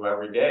in with you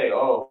every day.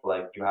 Oh,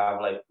 like you have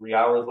like 3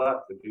 hours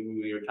left to do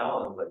your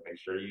challenge. Like make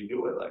sure you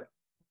do it. Like,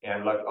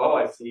 and like, oh,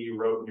 I see you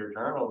wrote in your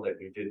journal that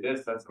you did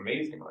this. That's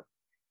amazing. Like,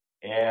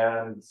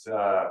 and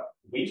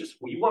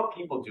we want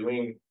people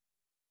doing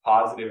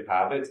positive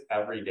habits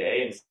every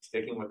day and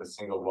sticking with a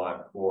single one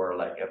for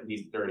like at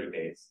least 30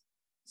 days.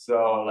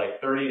 So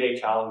like 30-day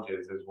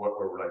challenges is what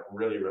we're like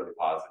really, really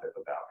positive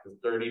about, because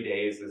 30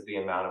 days is the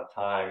amount of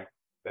time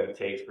that it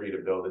takes for you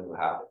to build a new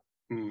habit.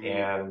 Hmm.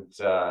 And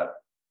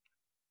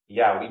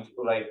yeah, we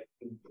like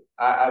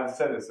I've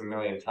said this a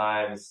million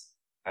times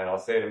and I'll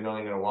say it a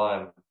million and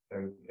one.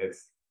 And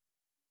it's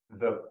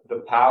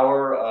the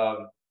power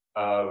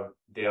of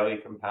daily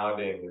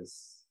compounding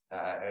is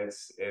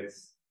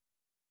it's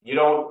you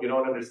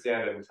don't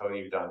understand it until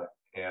you've done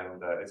it,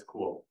 and it's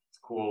cool. It's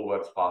cool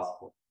what's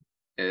possible.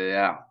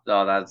 Yeah.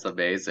 Oh, that's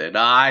amazing.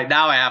 I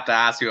now I have to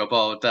ask you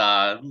about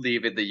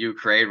leaving the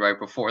Ukraine right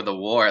before the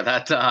war.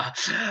 That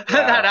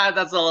Yeah,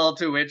 that's a little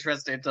too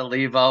interesting to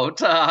leave out.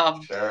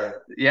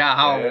 sure.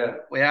 Yeah. Yeah,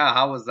 yeah,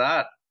 How was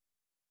that?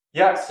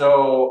 yeah.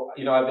 So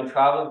I've been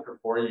traveling for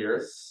 4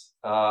 years,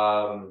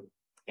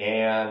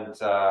 and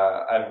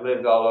I've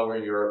lived all over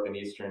Europe and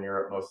Eastern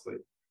Europe mostly.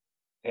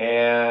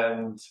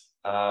 And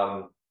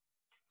um,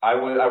 I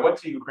went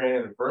to Ukraine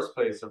in the first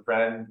place. A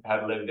friend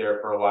had lived there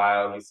for a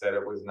while. He said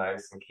it was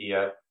nice in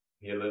Kiev.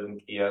 He lived in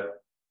Kiev.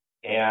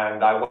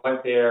 And I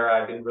went there.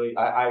 I didn't really,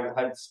 I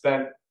had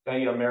spent,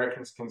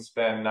 Americans can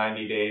spend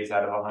 90 days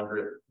out of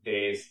 100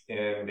 days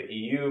in the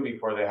EU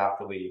before they have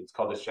to leave. It's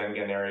called the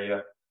Schengen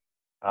area.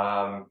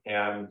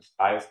 And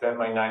I spent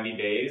my 90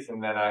 days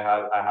and then I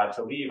had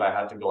to leave. I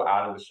had to go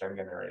out of the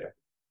Schengen area.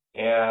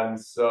 And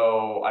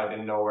so I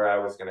didn't know where I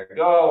was going to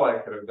go. I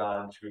could have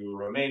gone to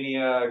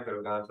Romania. I could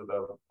have gone to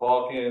the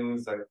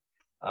Balkans. And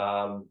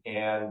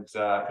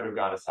could have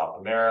gone to South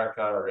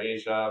America or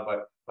Asia. But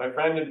my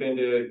friend had been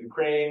to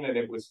Ukraine and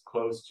it was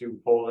close to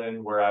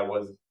Poland where I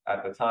was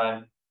at the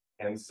time.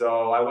 And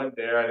so I went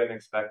there. I didn't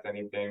expect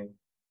anything.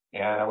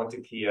 And I went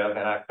to Kiev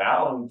and I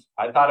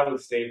thought I would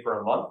stay for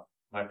a month,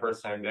 my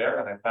first time there.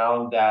 And I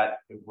found that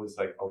it was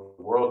like a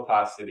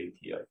world-class city,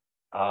 Kiev.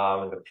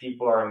 And the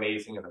people are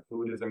amazing, and the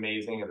food is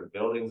amazing, and the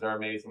buildings are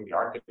amazing. The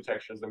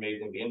architecture is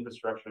amazing. The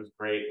infrastructure is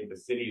great, and the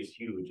city is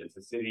huge. It's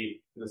a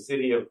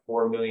city of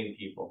 4 million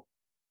people.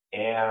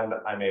 And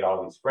I made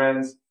all these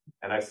friends,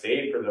 and I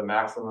stayed for the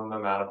maximum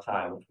amount of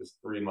time, which was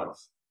 3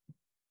 months.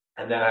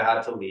 And then I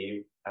had to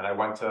leave, and I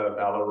went to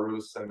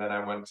Belarus, and then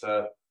I went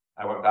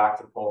back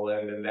to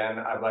Poland, and then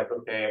I'm like,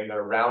 okay, I'm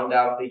gonna round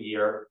out the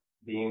year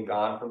being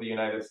gone from the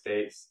United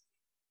States.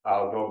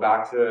 I'll go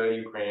back to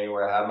Ukraine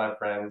where I have my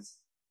friends,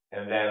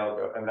 and then I'll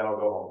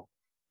go home.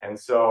 And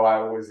so I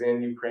was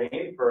in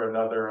Ukraine for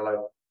another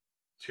like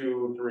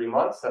 2, 3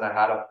 months, and I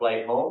had a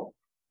flight home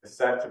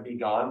set to be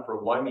gone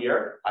for 1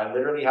 year. I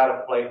literally had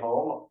a flight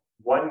home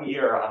 1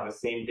 year on the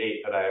same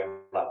date that I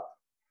left,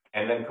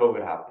 and then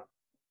COVID happened,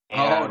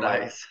 Oh, and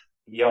nice.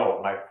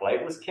 my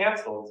flight was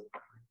canceled,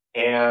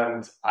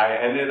 and I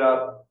ended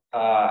up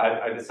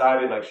I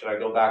decided like should I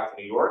go back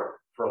to New York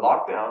for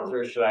lockdowns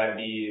or should I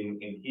be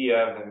in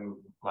Kiev in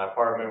my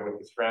apartment with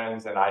his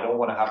friends, and I don't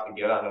want to have to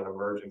get on an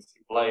emergency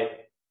flight.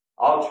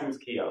 I'll choose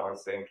Kiev. I'll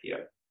stay in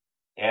Kiev.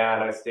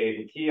 And I stayed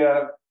in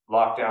Kiev.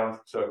 Lockdowns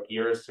took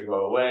years to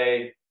go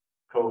away.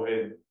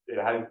 COVID, it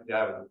hadn't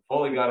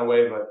fully gone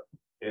away, but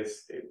it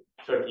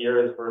took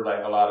years for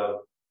like a lot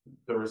of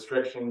the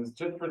restrictions,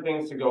 just for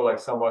things to go like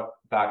somewhat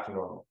back to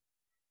normal.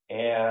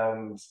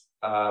 And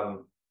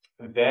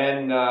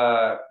then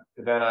I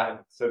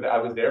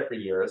was there for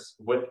years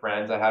with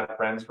friends. I had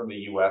friends from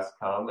the U.S.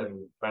 come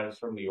and friends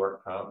from New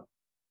York come,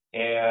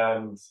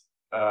 and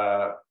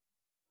uh,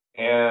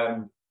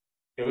 and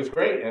it was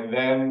great. And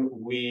then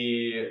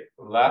we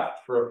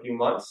left for a few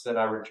months and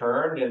I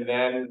returned. And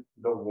then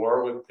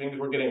things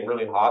were getting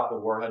really hot. The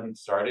war hadn't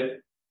started.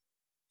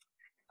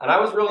 And I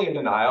was really in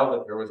denial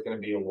that there was going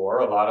to be a war.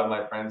 A lot of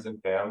my friends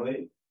and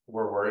family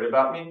were worried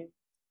about me.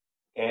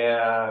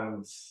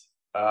 And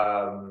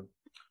um,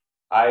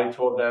 I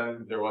told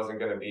them there wasn't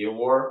going to be a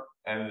war.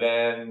 And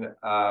then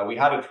we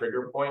had a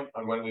trigger point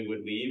on when we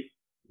would leave.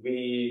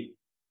 We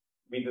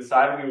we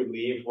decided we would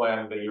leave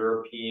when the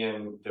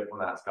European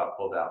diplomats got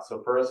pulled out.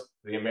 So first,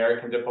 the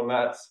American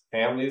diplomats'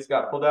 families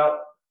got pulled out.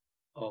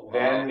 Oh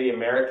Then wow. the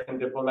American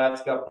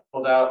diplomats got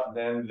pulled out.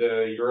 Then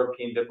the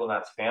European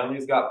diplomats'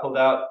 families got pulled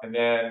out. And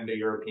then the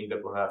European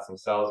diplomats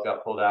themselves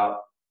got pulled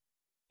out.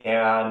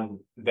 And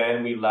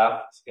then we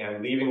left,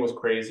 and leaving was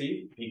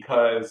crazy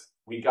because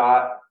we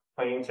got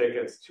plane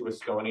tickets to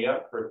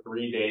Estonia for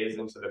 3 days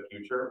into the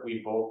future.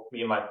 Me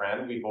and my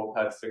friend, we both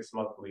had 6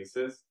 month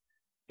leases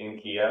in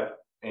Kiev,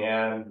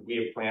 and we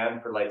had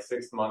planned for like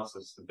 6 months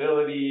of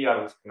stability. I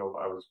was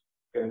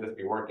going to just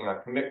be working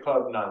on Commit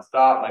Club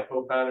nonstop. My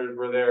co-founders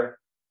were there,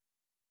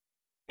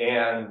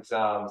 and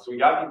so we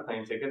got these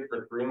plane tickets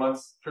for 3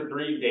 months, for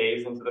 3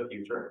 days into the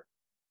future.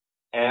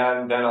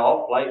 And then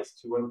all flights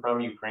to and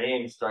from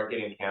Ukraine start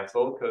getting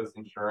canceled because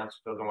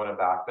insurance doesn't want to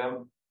back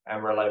them.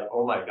 And we're like,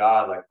 oh my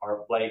God, like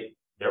our flight,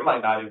 there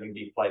might not even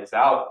be flights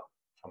out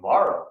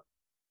tomorrow.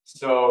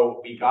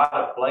 So we got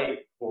a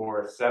flight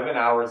for 7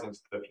 hours into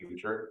the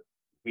future.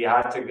 We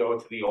had to go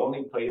to the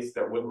only place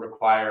that wouldn't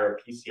require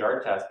a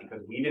PCR test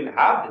because we didn't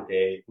have the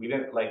day. We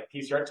didn't like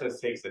PCR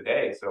test takes a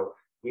day. So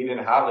we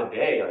didn't have a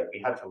day. Like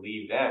we had to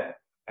leave then.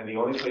 And the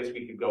only place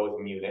we could go was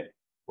Munich,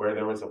 where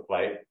there was a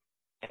flight.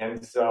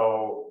 And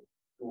so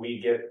we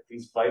get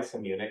these flights to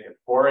Munich at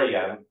 4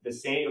 a.m. The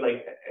same,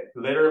 like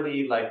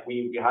literally, like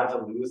we had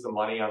to lose the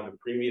money on the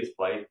previous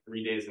flight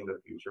 3 days in the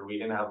future. We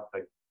didn't have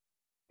like,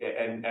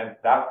 and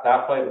that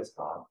flight was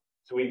gone.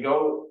 So we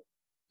go,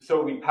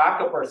 so we pack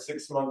up our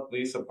 6 month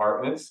lease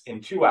apartments in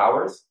 2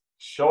 hours,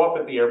 show up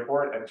at the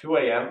airport at 2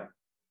 a.m.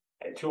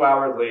 And 2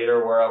 hours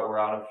later, we're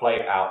on a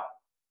flight out.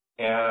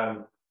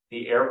 And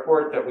the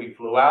airport that we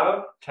flew out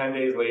of 10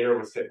 days later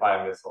was hit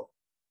by a missile.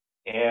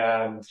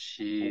 And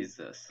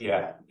Jesus.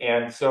 yeah,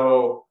 and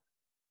so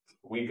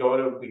we go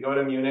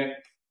to Munich.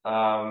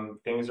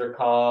 Things are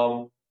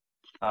calm.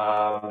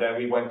 Then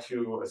we went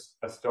to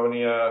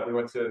Estonia. We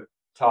went to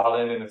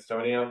Tallinn in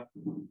Estonia.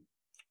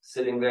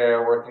 Sitting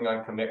there working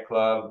on Commit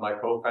Club. My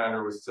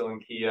co-founder was still in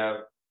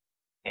Kiev,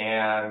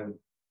 and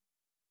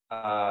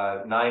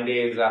 9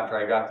 days after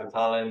I got to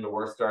Tallinn, the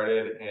war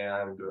started,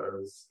 and it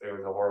was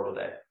a horrible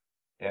day.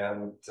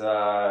 And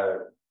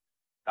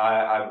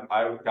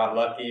I got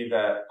lucky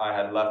that I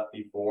had left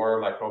before.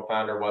 My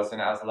co-founder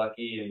wasn't as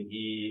lucky, and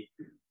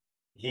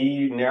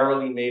he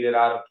narrowly made it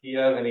out of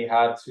Kiev, and he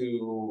had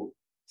to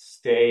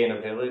stay in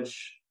a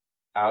village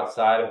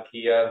outside of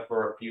Kiev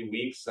for a few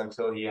weeks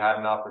until he had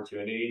an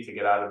opportunity to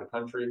get out of the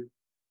country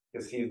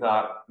because he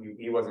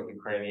wasn't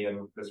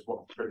Ukrainian. This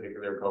one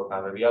particular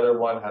co-founder, the other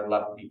one had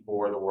left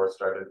before the war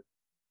started,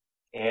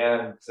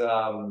 and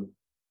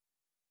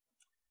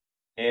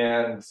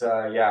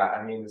yeah,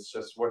 I mean, it's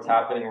just what's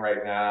happening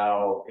right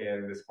now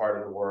in this part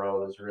of the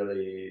world is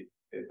really,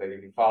 like,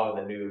 if you follow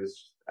the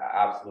news,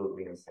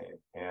 absolutely insane.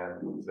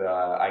 And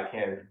I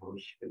can't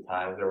believe the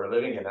times that we're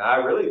living in. And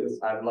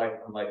I'm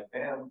like,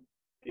 man,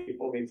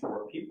 people need to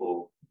work.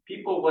 People,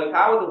 like,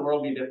 how would the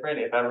world be different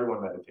if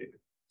everyone meditated? Ha,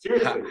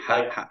 Seriously,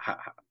 ha, ha, ha,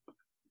 ha.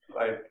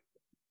 like,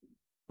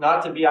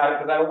 not to be out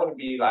because I don't want to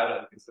be. I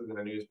don't. This isn't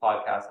a news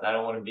podcast, and I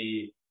don't want to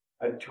be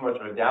too much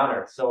of a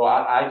downer. So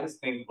I just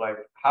think like,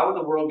 how would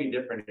the world be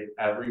different if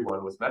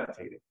everyone was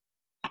meditating?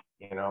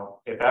 You know,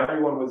 if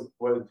everyone was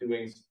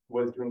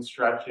doing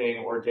stretching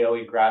or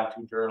daily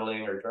gratitude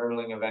journaling or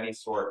journaling of any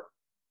sort,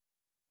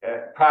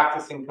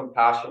 practicing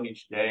compassion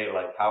each day,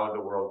 like how would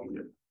the world be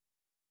different?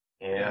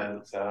 Yeah.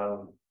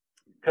 And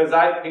because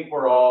I think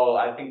we're all,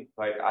 I think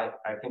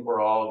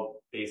we're all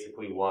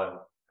basically one.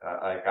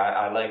 Like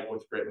I like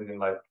what's written in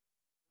like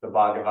the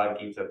Bhagavad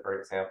Gita, for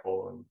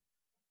example,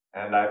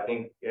 and I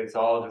think it's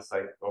all just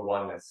like a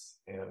oneness.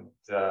 And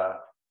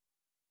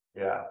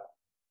yeah,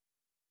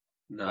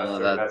 No,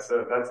 that's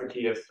that's a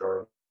Kia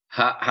story.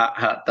 ha, ha,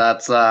 ha.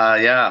 That's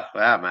yeah,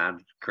 man.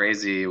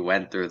 Crazy you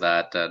went through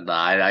that, and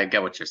I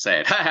get what you're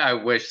saying. I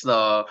wish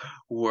the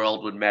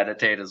world would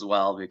meditate as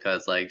well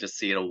because like just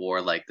seeing a war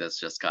like this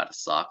just kind of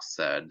sucks,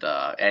 and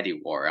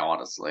any war,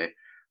 honestly.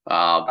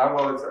 Um,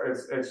 Well,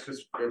 it's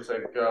just it's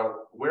like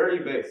where are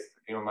you based?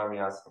 If you don't mind me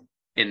asking.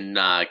 in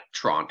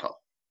Toronto.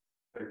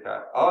 Okay.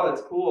 Oh,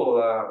 that's cool.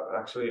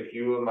 Actually, a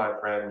few of my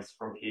friends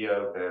from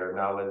Kiev, they're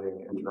now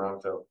living in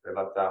Toronto. They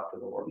left after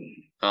the war.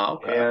 Oh,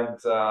 okay.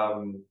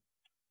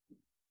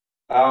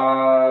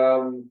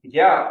 And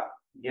yeah,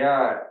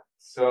 yeah.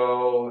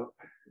 So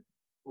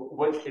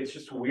what it's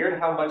just weird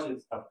how much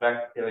it's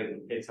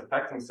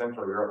affecting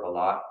Central Europe a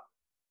lot.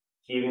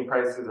 Heating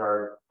prices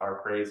are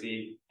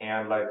crazy.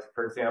 And like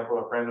for example,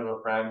 a friend of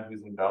a friend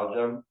who's in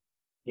Belgium,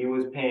 he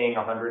was paying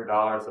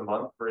 $100 a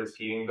month for his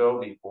heating bill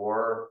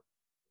before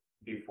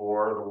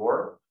the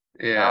war.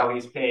 Yeah. Now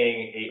he's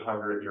paying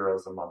 800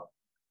 euros a month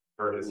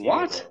for his heating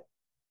What? bill.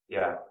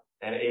 Yeah,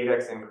 an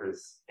 8x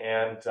increase.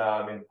 And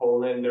in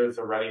Poland, there's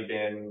already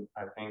been,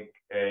 I think,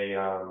 a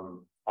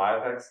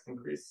 5x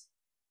increase,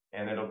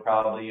 and it'll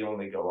probably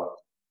only go up.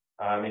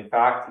 In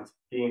fact, it's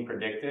being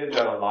predicted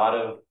that a lot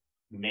of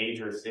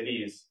major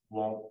cities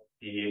won't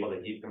be able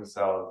to heat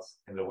themselves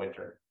in the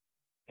winter.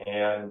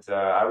 And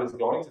I was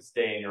going to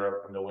stay in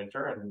Europe in the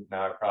winter, and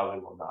now I probably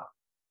will not.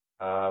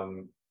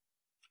 Um,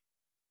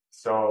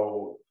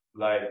 so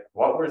like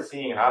what we're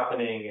seeing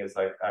happening is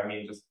like, I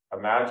mean, just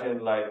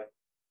imagine like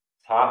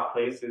top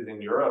places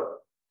in Europe,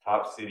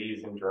 top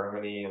cities in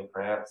Germany and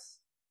France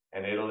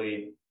and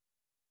Italy.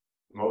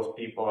 Most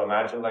people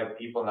imagine like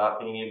people not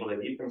being able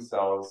to heat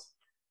themselves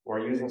or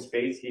using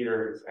space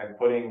heaters and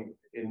putting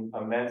in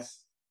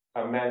immense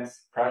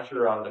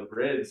pressure on the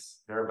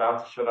grids. They're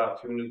about to shut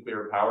off 2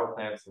 nuclear power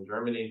plants in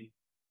Germany.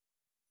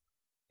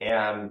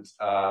 And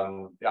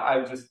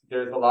I just,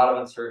 there's a lot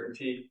of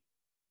uncertainty.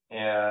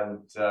 And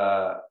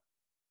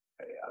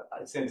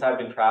since I've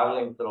been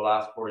traveling for the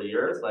last 4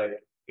 years, like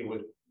it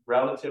was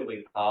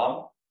relatively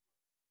calm,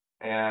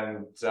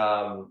 and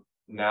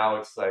now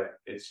it's like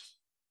it's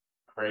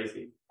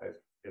crazy.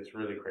 It's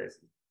really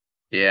crazy.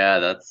 Yeah,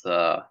 that's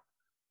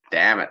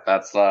damn it.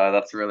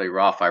 That's really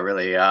rough. I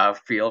really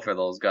feel for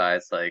those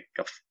guys. Like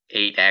a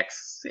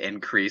 8x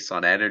increase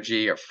on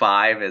energy or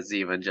 5 is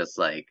even just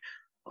like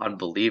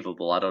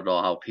unbelievable. I don't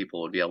know how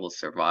people would be able to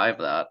survive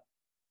that.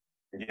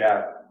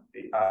 Yeah,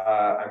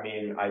 I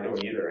mean, I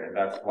don't either, and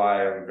that's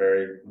why I'm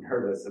very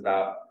nervous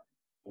about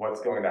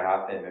what's going to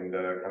happen in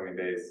the coming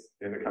days,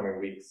 in the coming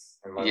weeks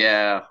and months.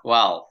 Yeah,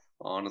 well,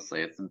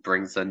 honestly, it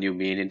brings a new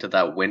meaning to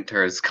that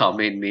winter is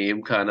coming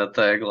meme kind of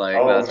thing. Like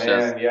Oh that's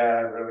just man,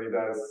 yeah, it really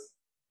does.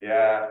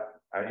 Yeah,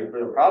 I mean,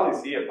 you'll probably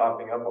see it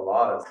popping up a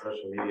lot on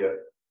social media.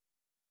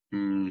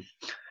 hmm.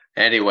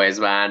 Anyways,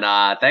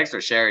 man, thanks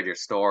for sharing your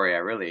story. I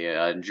really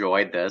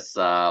enjoyed this.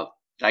 I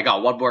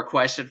got one more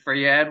question for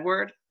you,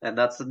 Edward, and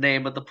that's the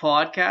name of the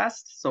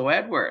podcast. So,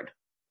 Edward,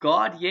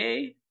 God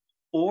yay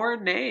or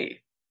nay?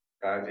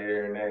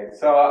 Gotcha, Nate.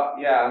 So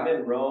yeah, I'm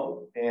in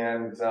Rome,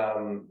 and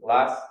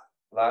last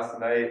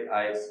night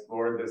I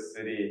explored this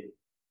city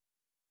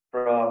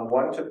from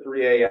 1 to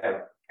 3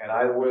 a.m. And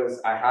I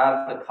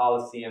had the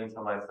Colosseum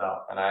to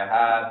myself, and I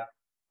had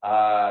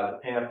the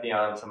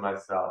Pantheon to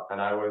myself, and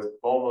I was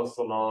almost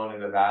alone in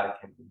the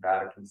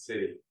Vatican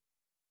City.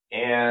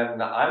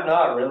 And I'm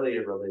not really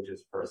a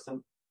religious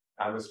person.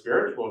 I'm a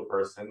spiritual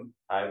person.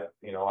 I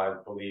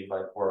believe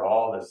like we're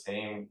all the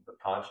same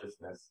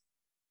consciousness,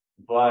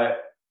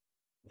 but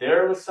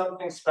there was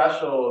something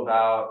special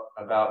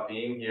about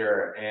being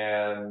here,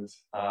 and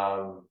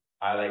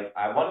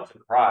I wanted to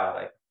cry.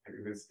 Like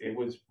it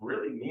was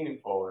really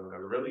meaningful and a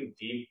really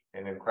deep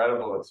and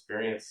incredible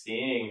experience.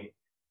 Seeing,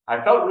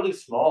 I felt really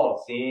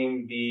small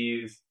seeing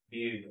these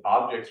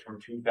objects from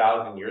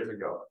 2,000 years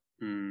ago,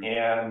 Hmm.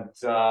 and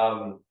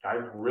I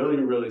was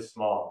really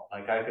small.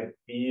 Like I could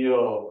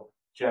feel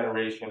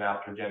generation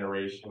after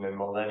generation and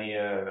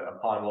millennia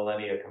upon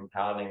millennia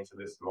compounding to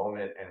this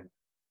moment. And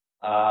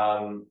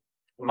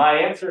my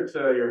answer to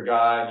your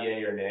God,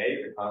 yay or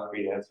nay, the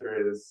concrete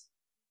answer is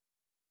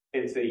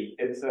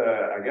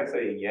I guess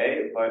a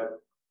yay,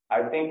 but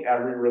I think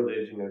every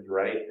religion is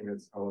right in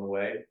its own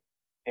way.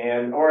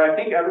 Or I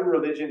think every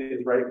religion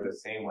is right in the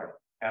same way.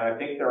 And I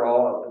think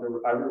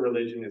every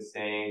religion is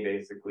saying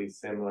basically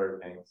similar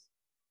things.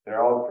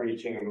 They're all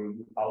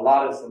preaching a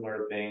lot of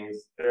similar things.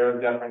 There are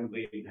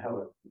definitely,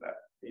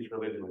 each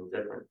religion is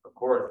different, of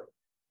course,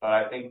 but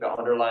I think the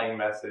underlying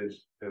message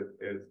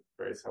is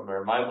very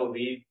similar. My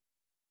belief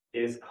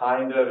is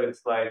kind of,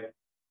 it's like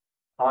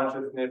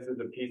consciousness is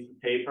a piece of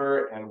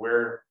paper, and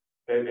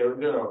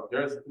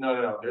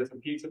there's a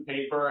piece of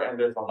paper and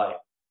there's a light.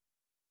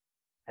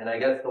 And I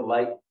guess the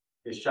light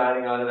is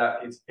shining onto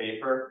that piece of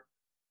paper,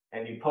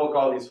 and you poke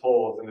all these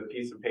holes in the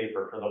piece of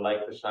paper for the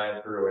light to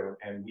shine through,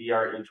 and we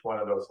are each one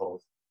of those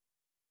holes.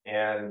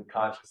 And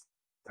consciousness,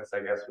 I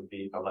guess, would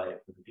be the light.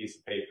 The piece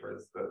of paper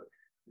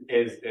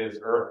is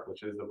Earth,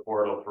 which is the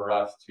portal for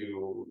us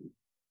to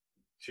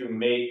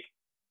make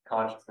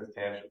consciousness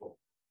tangible.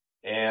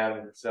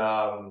 And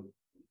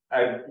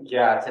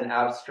yeah, it's an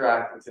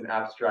abstract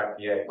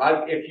yay.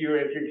 If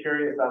you're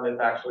curious on this,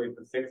 actually, it's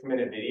a 6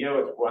 minute video.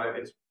 It's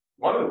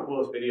one of the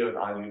coolest videos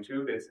on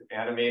YouTube. It's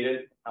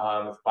animated.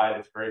 It's by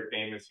this very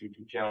famous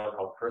YouTube channel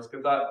called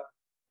Kurzgesagt,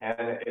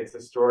 and it's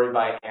a story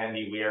by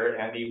Andy Weir.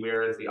 Andy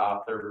Weir is the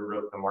author who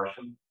wrote The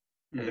Martian.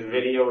 And the Hmm.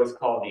 video is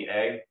called The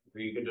Egg. So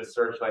you could just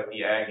search like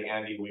The Egg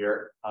Andy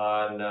Weir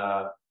on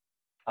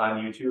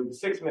YouTube.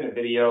 6 minute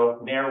video,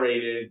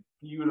 narrated,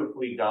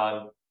 beautifully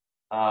done,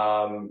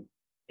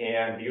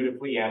 and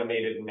beautifully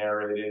animated and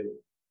narrated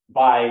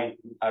by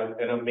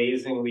an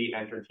amazingly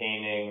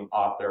entertaining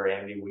author,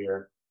 Andy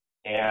Weir.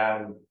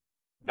 And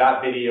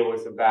that video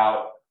is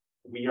about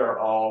we are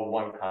all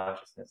one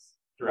consciousness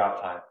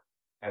throughout time.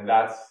 And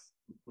that's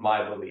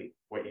my belief,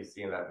 what you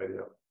see in that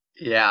video.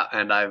 Yeah,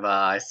 and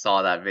I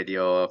saw that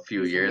video a few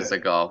You seen years it?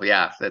 ago.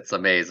 Yeah, it's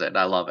amazing.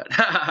 I love it.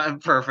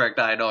 Perfect.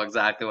 I know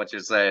exactly what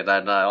you're saying,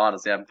 and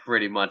honestly, I'm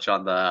pretty much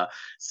on the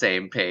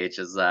same page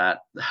as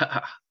that.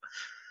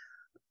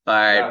 All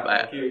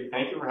right, Yeah,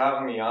 thank you for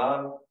having me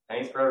on.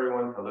 Thanks for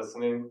everyone for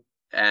listening.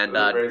 and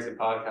Really crazy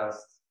podcast.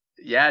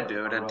 yeah, But dude,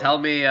 I'm and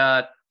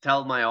really,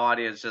 tell my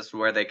audience just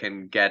where they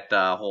can get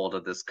hold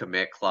of this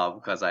commit club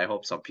because I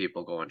hope some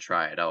people go and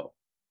try it out.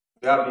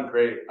 that'd be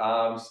great.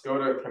 Just go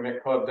to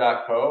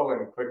commitclub.co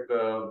and click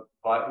the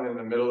button in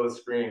the middle of the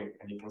screen,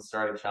 and you can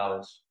start a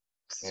challenge.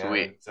 And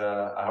Sweet.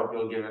 I hope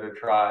you'll give it a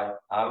try.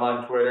 I'm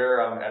on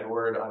Twitter. I'm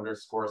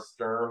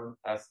Edward_Sturm,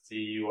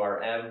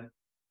 STURM.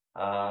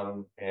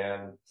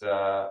 And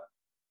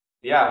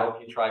yeah, I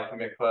hope you try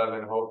Commit Club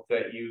and hope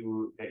that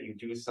you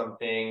do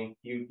something.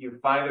 You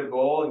find a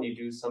goal and you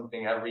do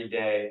something every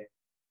day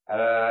at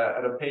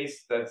a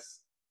pace that's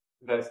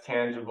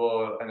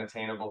tangible and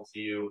attainable to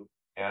you.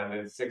 And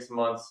in 6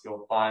 months,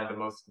 you'll find the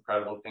most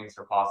incredible things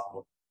are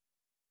possible.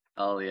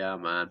 Oh yeah,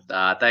 man.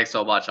 Thanks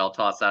so much. I'll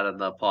toss that in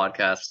the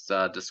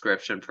podcast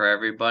description for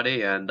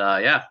everybody. And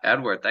yeah,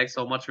 Edward, thanks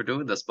so much for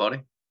doing this,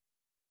 buddy.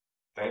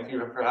 Thank you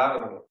for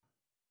having me.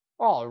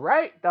 All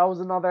right, that was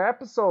another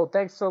episode.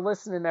 Thanks for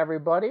listening,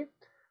 everybody.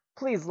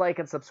 Please like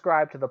and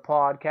subscribe to the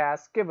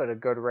podcast. Give it a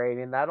good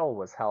rating, that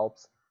always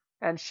helps.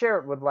 And share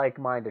it with like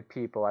minded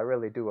people. I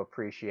really do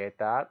appreciate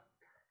that.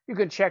 You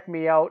can check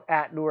me out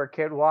at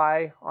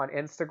NewerKidY on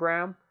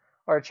Instagram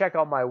or check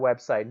out my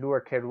website,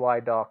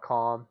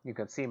 newerkidY.com. You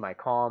can see my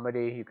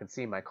comedy, you can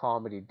see my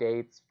comedy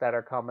dates that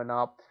are coming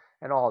up,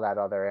 and all that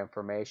other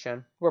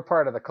information. We're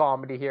part of the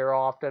Comedy Here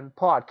Often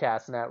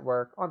podcast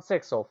network on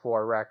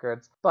 604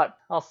 Records. But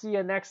I'll see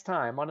you next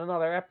time on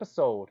another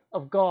episode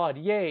of God,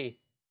 Yay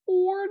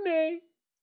or Nay.